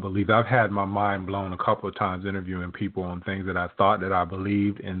about belief. I've had my mind blown a couple of times interviewing people on things that I thought that I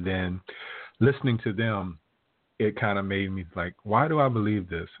believed, and then listening to them, it kind of made me like, why do I believe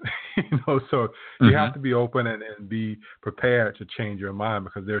this? So you have to be open and be prepared to change your mind,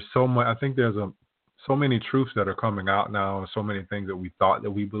 because there's so much. I think there's so many truths that are coming out now, so many things that we thought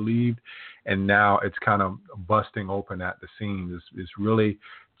that we believed, and now it's kind of busting open at the seams. It's really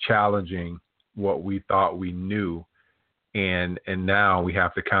challenging what we thought we knew, and now we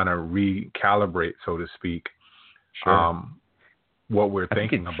have to kind of recalibrate, so to speak, what we're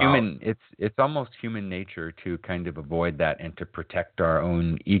thinking about. It's almost human nature to kind of avoid that and to protect our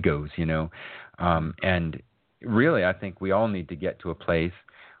own egos, and really I think we all need to get to a place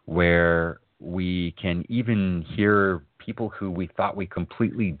where we can even hear people who we thought we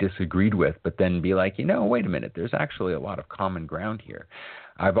completely disagreed with, but then be like, wait a minute, there's actually a lot of common ground here.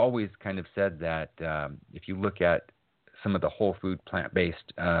 I've always kind of said that if you look at some of the whole food,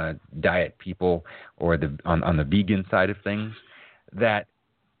 plant-based diet people, or on the vegan side of things, that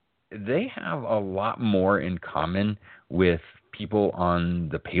they have a lot more in common with people on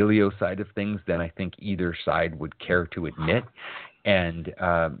the paleo side of things than I think either side would care to admit. And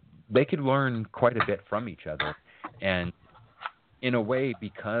they could learn quite a bit from each other. And in a way,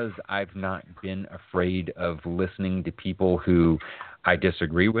 because I've not been afraid of listening to people who I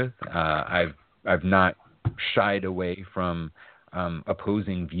disagree with, I've not shied away from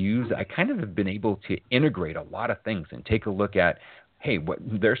opposing views. I kind of have been able to integrate a lot of things and take a look at, hey, what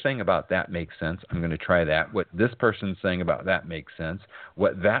they're saying about that makes sense. I'm going to try that. What this person's saying about that makes sense.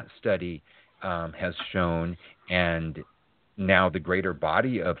 What that study has shown, and now the greater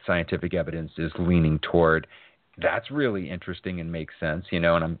body of scientific evidence is leaning toward, that's really interesting and makes sense, and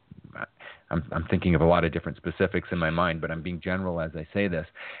I'm thinking of a lot of different specifics in my mind, but I'm being general as I say this,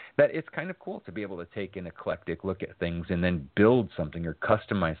 that it's kind of cool to be able to take an eclectic look at things and then build something or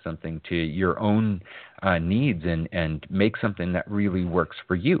customize something to your own needs and make something that really works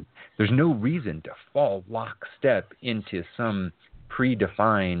for you. There's no reason to fall lockstep into some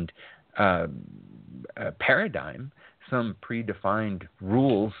predefined paradigm, some predefined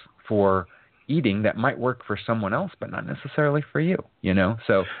rules for eating that might work for someone else, but not necessarily for you,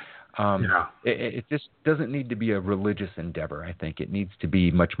 So it just doesn't need to be a religious endeavor. I think it needs to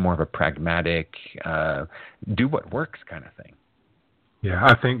be much more of a pragmatic, do what works kind of thing. Yeah,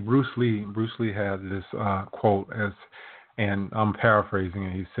 I think Bruce Lee had this quote, and I'm paraphrasing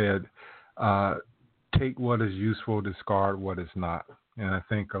it. He said, take what is useful, discard what is not. And I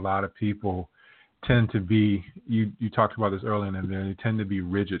think a lot of people tend to be, you talked about this earlier in there, they tend to be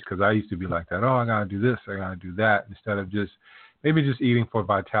rigid, because I used to be like that. I got to do this, I got to do that, instead of just eating for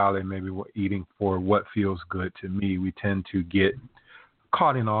vitality, maybe eating for what feels good to me. We tend to get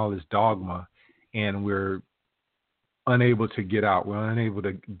caught in all this dogma, and we're unable to get out. We're unable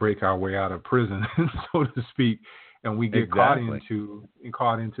to break our way out of prison, so to speak, and we get caught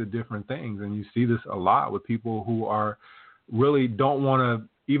into different things. And you see this a lot with people who are really don't want to,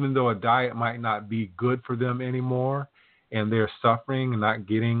 even though a diet might not be good for them anymore, and they're suffering and not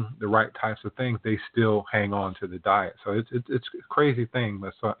getting the right types of things, they still hang on to the diet. So it's a crazy thing.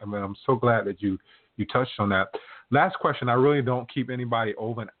 But I'm so glad that you touched on that. Last question. I really don't keep anybody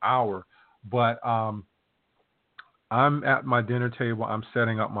over an hour, but I'm at my dinner table. I'm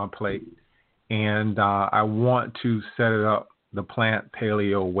setting up my plate, and I want to set it up the plant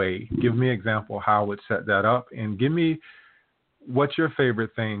paleo way. Give me an example of how I would set that up, and give me what's your favorite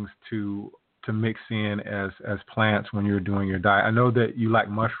things to mix in as plants when you're doing your diet. I know that you like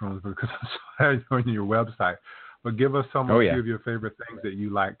mushrooms because I saw it on your website, but give us a few of your favorite things that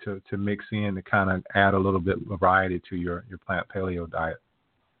you like to mix in to kind of add a little bit of variety to your plant paleo diet.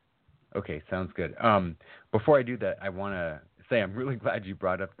 Okay, sounds good. Before I do that, I want to say I'm really glad you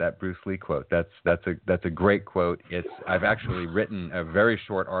brought up that Bruce Lee quote. That's a great quote. I've actually written a very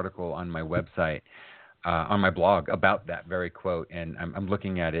short article on my website, on my blog, about that very quote, and I'm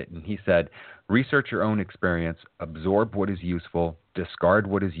looking at it, and he said, research your own experience, absorb what is useful, discard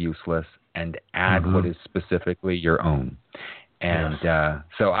what is useless, and add what is specifically your own. And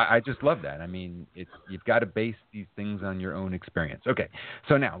so I just love that. I mean, you've got to base these things on your own experience. Okay,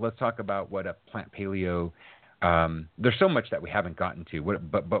 so now let's talk about what a plant paleo. There's so much that we haven't gotten to.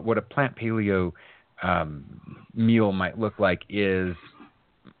 But what a plant paleo meal might look like is,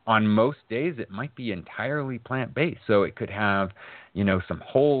 on most days, it might be entirely plant-based. So it could have, some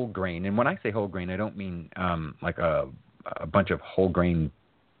whole grain. And when I say whole grain, I don't mean like a bunch of whole grain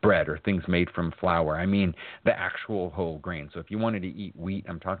bread or things made from flour. I mean the actual whole grain. So if you wanted to eat wheat,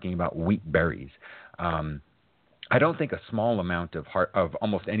 I'm talking about wheat berries. I don't think a small amount of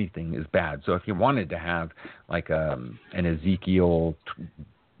almost anything is bad. So if you wanted to have like an Ezekiel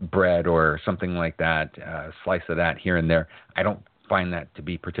bread or something like that, a slice of that here and there, I don't find that to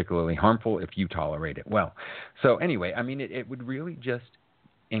be particularly harmful if you tolerate it well. So anyway, I mean, it would really just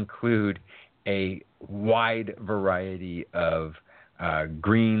include a wide variety of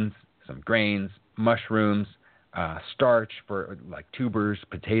greens, some grains, mushrooms, starch for like tubers,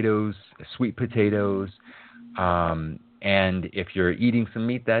 potatoes, sweet potatoes. And if you're eating some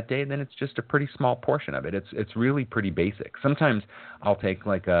meat that day, then it's just a pretty small portion of it. It's really pretty basic. Sometimes I'll take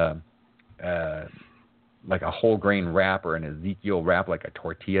like a whole grain wrap or an Ezekiel wrap, like a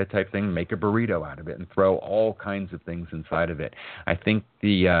tortilla type thing, make a burrito out of it and throw all kinds of things inside of it. I think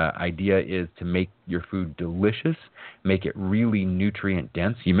the idea is to make your food delicious, make it really nutrient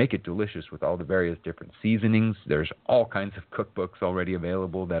dense. You make it delicious with all the various different seasonings. There's all kinds of cookbooks already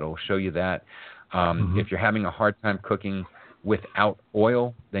available that'll show you that. If you're having a hard time cooking without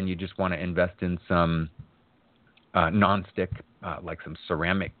oil, then you just want to invest in some nonstick, like some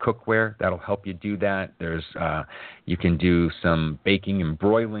ceramic cookware. That'll help you do that. There's you can do some baking and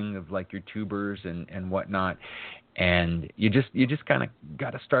broiling of like your tubers and whatnot. And you just kind of got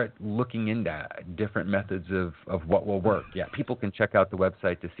to start looking into different methods of what will work. Yeah, people can check out the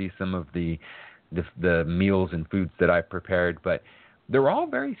website to see some of the meals and foods that I've prepared, but they're all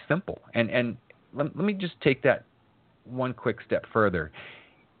very simple. And let me just take that one quick step further.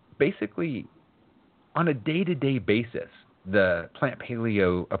 Basically, on a day-to-day basis, the plant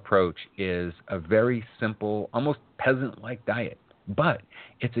paleo approach is a very simple, almost peasant-like diet, but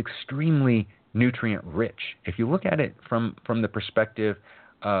it's extremely nutrient-rich. If you look at it from the perspective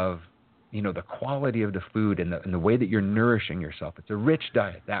of, the quality of the food and the way that you're nourishing yourself, it's a rich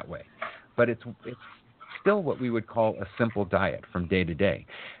diet that way. But it's still what we would call a simple diet from day to day.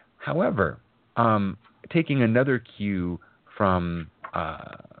 However, taking another cue from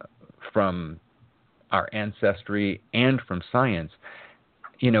our ancestry and from science,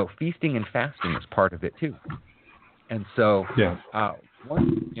 feasting and fasting is part of it too. And so,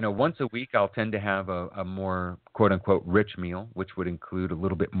 once a week, I'll tend to have a more quote unquote rich meal, which would include a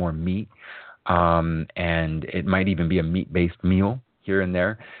little bit more meat, and it might even be a meat-based meal here and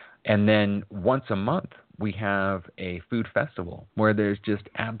there. And then once a month, we have a food festival where there's just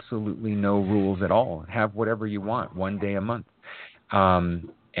absolutely no rules at all. Have whatever you want, one day a month.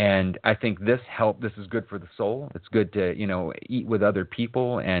 And I think this is good for the soul. It's good to, eat with other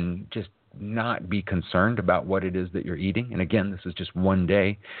people and just not be concerned about what it is that you're eating. And again, this is just one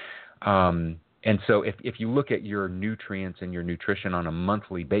day. And so if you look at your nutrients and your nutrition on a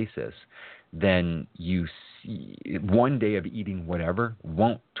monthly basis, then you see one day of eating whatever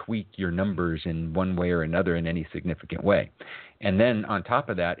won't tweak your numbers in one way or another in any significant way. And then on top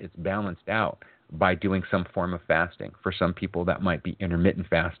of that, it's balanced out by doing some form of fasting. For some people, that might be intermittent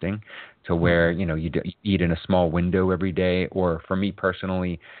fasting, to where you eat in a small window every day. Or for me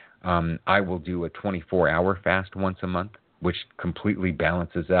personally, I will do a 24-hour fast once a month, which completely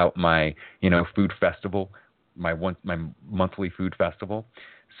balances out my food festival, my monthly food festival.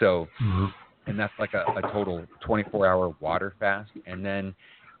 So, and that's like a total 24-hour water fast. And then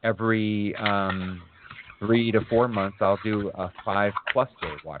every 3 to 4 months, I'll do a 5+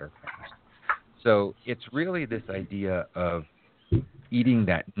 day water fast. So it's really this idea of eating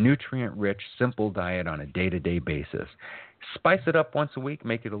that nutrient-rich, simple diet on a day-to-day basis. Spice it up once a week,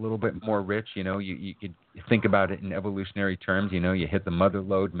 make it a little bit more rich. You could think about it in evolutionary terms. You hit the mother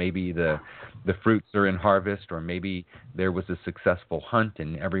lode, maybe the fruits are in harvest, or maybe there was a successful hunt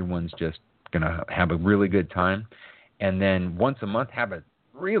and everyone's just going to have a really good time. And then once a month, have a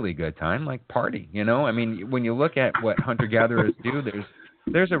really good time, like party. I mean, when you look at what hunter-gatherers do,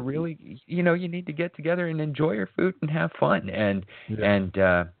 there's a really, you need to get together and enjoy your food and have fun. And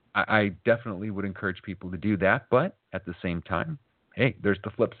I definitely would encourage people to do that. But at the same time, hey, there's the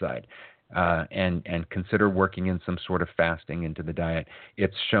flip side. And consider working in some sort of fasting into the diet.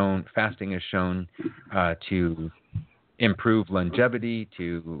 Fasting is shown to improve longevity,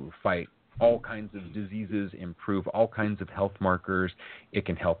 to fight all kinds of diseases, improve all kinds of health markers. It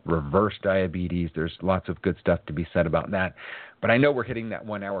can help reverse diabetes. There's lots of good stuff to be said about that. But I know we're hitting that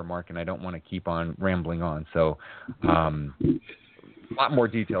 1 hour mark, and I don't want to keep on rambling on. So a lot more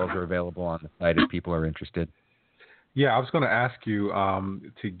details are available on the site if people are interested. Yeah, I was going to ask you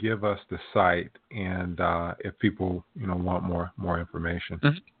to give us the site, and if people want more information.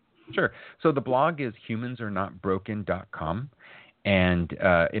 Mm-hmm. Sure. So the blog is humansarenotbroken.com, and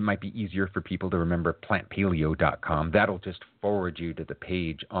it might be easier for people to remember plantpaleo.com. That'll just forward you to the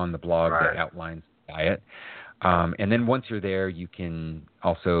page on the blog that outlines the diet. And then once you're there, you can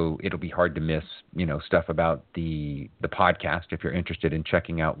also, it'll be hard to miss, stuff about the podcast if you're interested in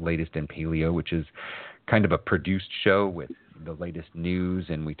checking out Latest in Paleo, which is kind of a produced show with the latest news,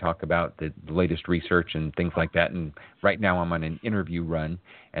 and we talk about the latest research and things like that. And right now I'm on an interview run,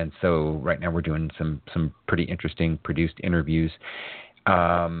 and so right now we're doing some pretty interesting produced interviews.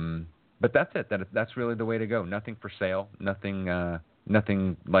 But that's it. That's really the way to go. Nothing for sale. Nothing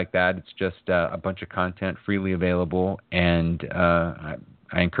like that. It's just a bunch of content freely available, and I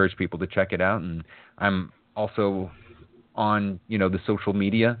encourage people to check it out. And I'm also on, the social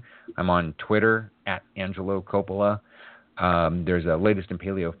media. I'm on Twitter at Angelo Coppola. There's a Latest in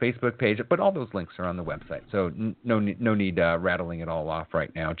Paleo Facebook page, but all those links are on the website. So no need rattling it all off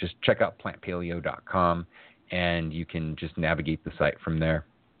right now. Just check out plantpaleo.com, and you can just navigate the site from there.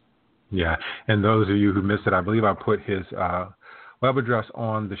 Yeah, and those of you who missed it, I believe I put his web address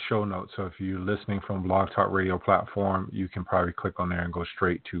on the show notes. So if you're listening from Blog Talk Radio platform, you can probably click on there and go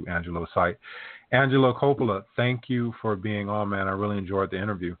straight to Angelo's site. Angelo Coppola, thank you for being on, man. I really enjoyed the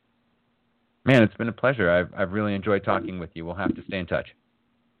interview. Man, it's been a pleasure. I've really enjoyed talking with you. We'll have to stay in touch.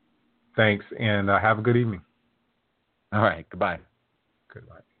 Thanks, and have a good evening. All right, goodbye.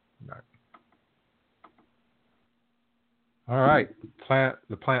 Goodbye. Good night. All right,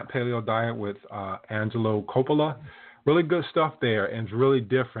 the Plant Paleo Diet with Angelo Coppola. Really good stuff there, and it's really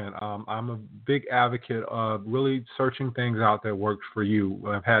different. I'm a big advocate of really searching things out that works for you.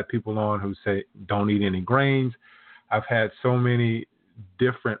 I've had people on who say don't eat any grains. I've had so many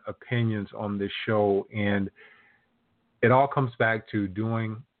different opinions on this show, and it all comes back to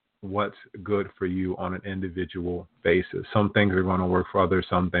doing what's good for you on an individual basis. Some things are going to work for others.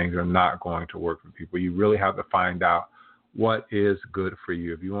 Some things are not going to work for people. You really have to find out what is good for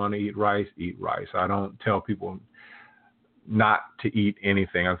you. If you want to eat rice, eat rice. I don't tell people not to eat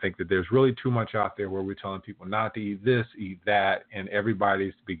anything. I think that there's really too much out there where we're telling people not to eat this, eat that, and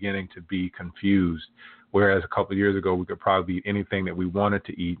everybody's beginning to be confused. Whereas a couple of years ago, we could probably eat anything that we wanted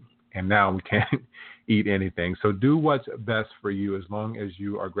to eat, and now we can't eat anything. So do what's best for you as long as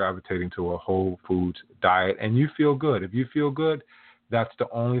you are gravitating to a whole foods diet and you feel good. If you feel good, that's the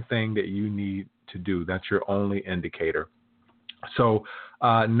only thing that you need to do. That's your only indicator. So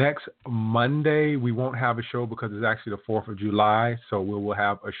next Monday, we won't have a show because it's actually the 4th of July. So we will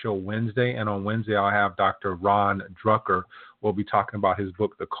have a show Wednesday. And on Wednesday, I'll have Dr. Ron Drucker. We'll be talking about his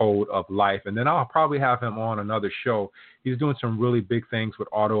book, The Code of Life. And then I'll probably have him on another show. He's doing some really big things with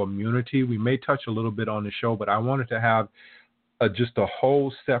autoimmunity. We may touch a little bit on the show, but I wanted to have just a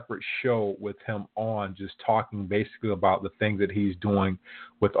whole separate show with him on, just talking basically about the things that he's doing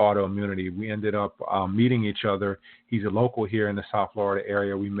with autoimmunity. We ended up meeting each other. He's a local here in the South Florida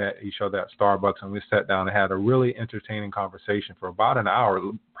area. We met each other at Starbucks, and we sat down and had a really entertaining conversation for about an hour,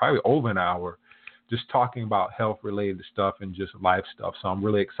 probably over an hour, just talking about health-related stuff and just life stuff. So I'm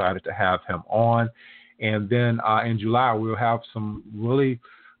really excited to have him on. And then in July, we'll have some really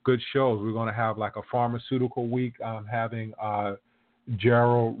good shows. We're going to have like a pharmaceutical week. I'm having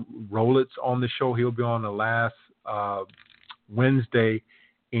Gerald Rolitz on the show. He'll be on the last Wednesday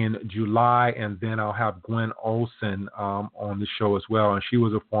in July, and then I'll have Gwen Olson on the show as well. And she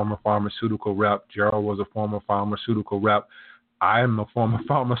was a former pharmaceutical rep. Gerald was a former pharmaceutical rep. I am a former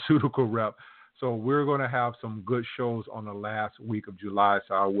pharmaceutical rep. So we're going to have some good shows on the last week of July.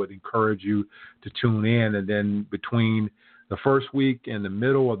 So I would encourage you to tune in. And then between the first week and the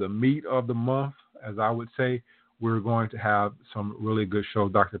middle or the meat of the month, as I would say, we're going to have some really good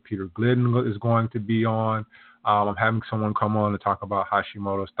shows. Dr. Peter Glidden is going to be on. I'm having someone come on to talk about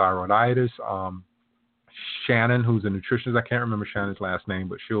Hashimoto's thyroiditis. Shannon, who's a nutritionist, I can't remember Shannon's last name,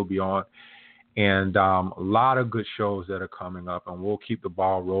 but she'll be on. And a lot of good shows that are coming up, and we'll keep the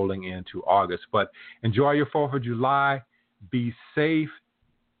ball rolling into August. But enjoy your 4th of July. Be safe.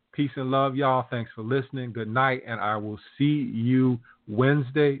 Peace and love, y'all. Thanks for listening. Good night, and I will see you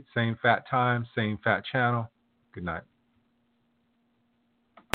Wednesday. Same fat time, same fat channel. Good night.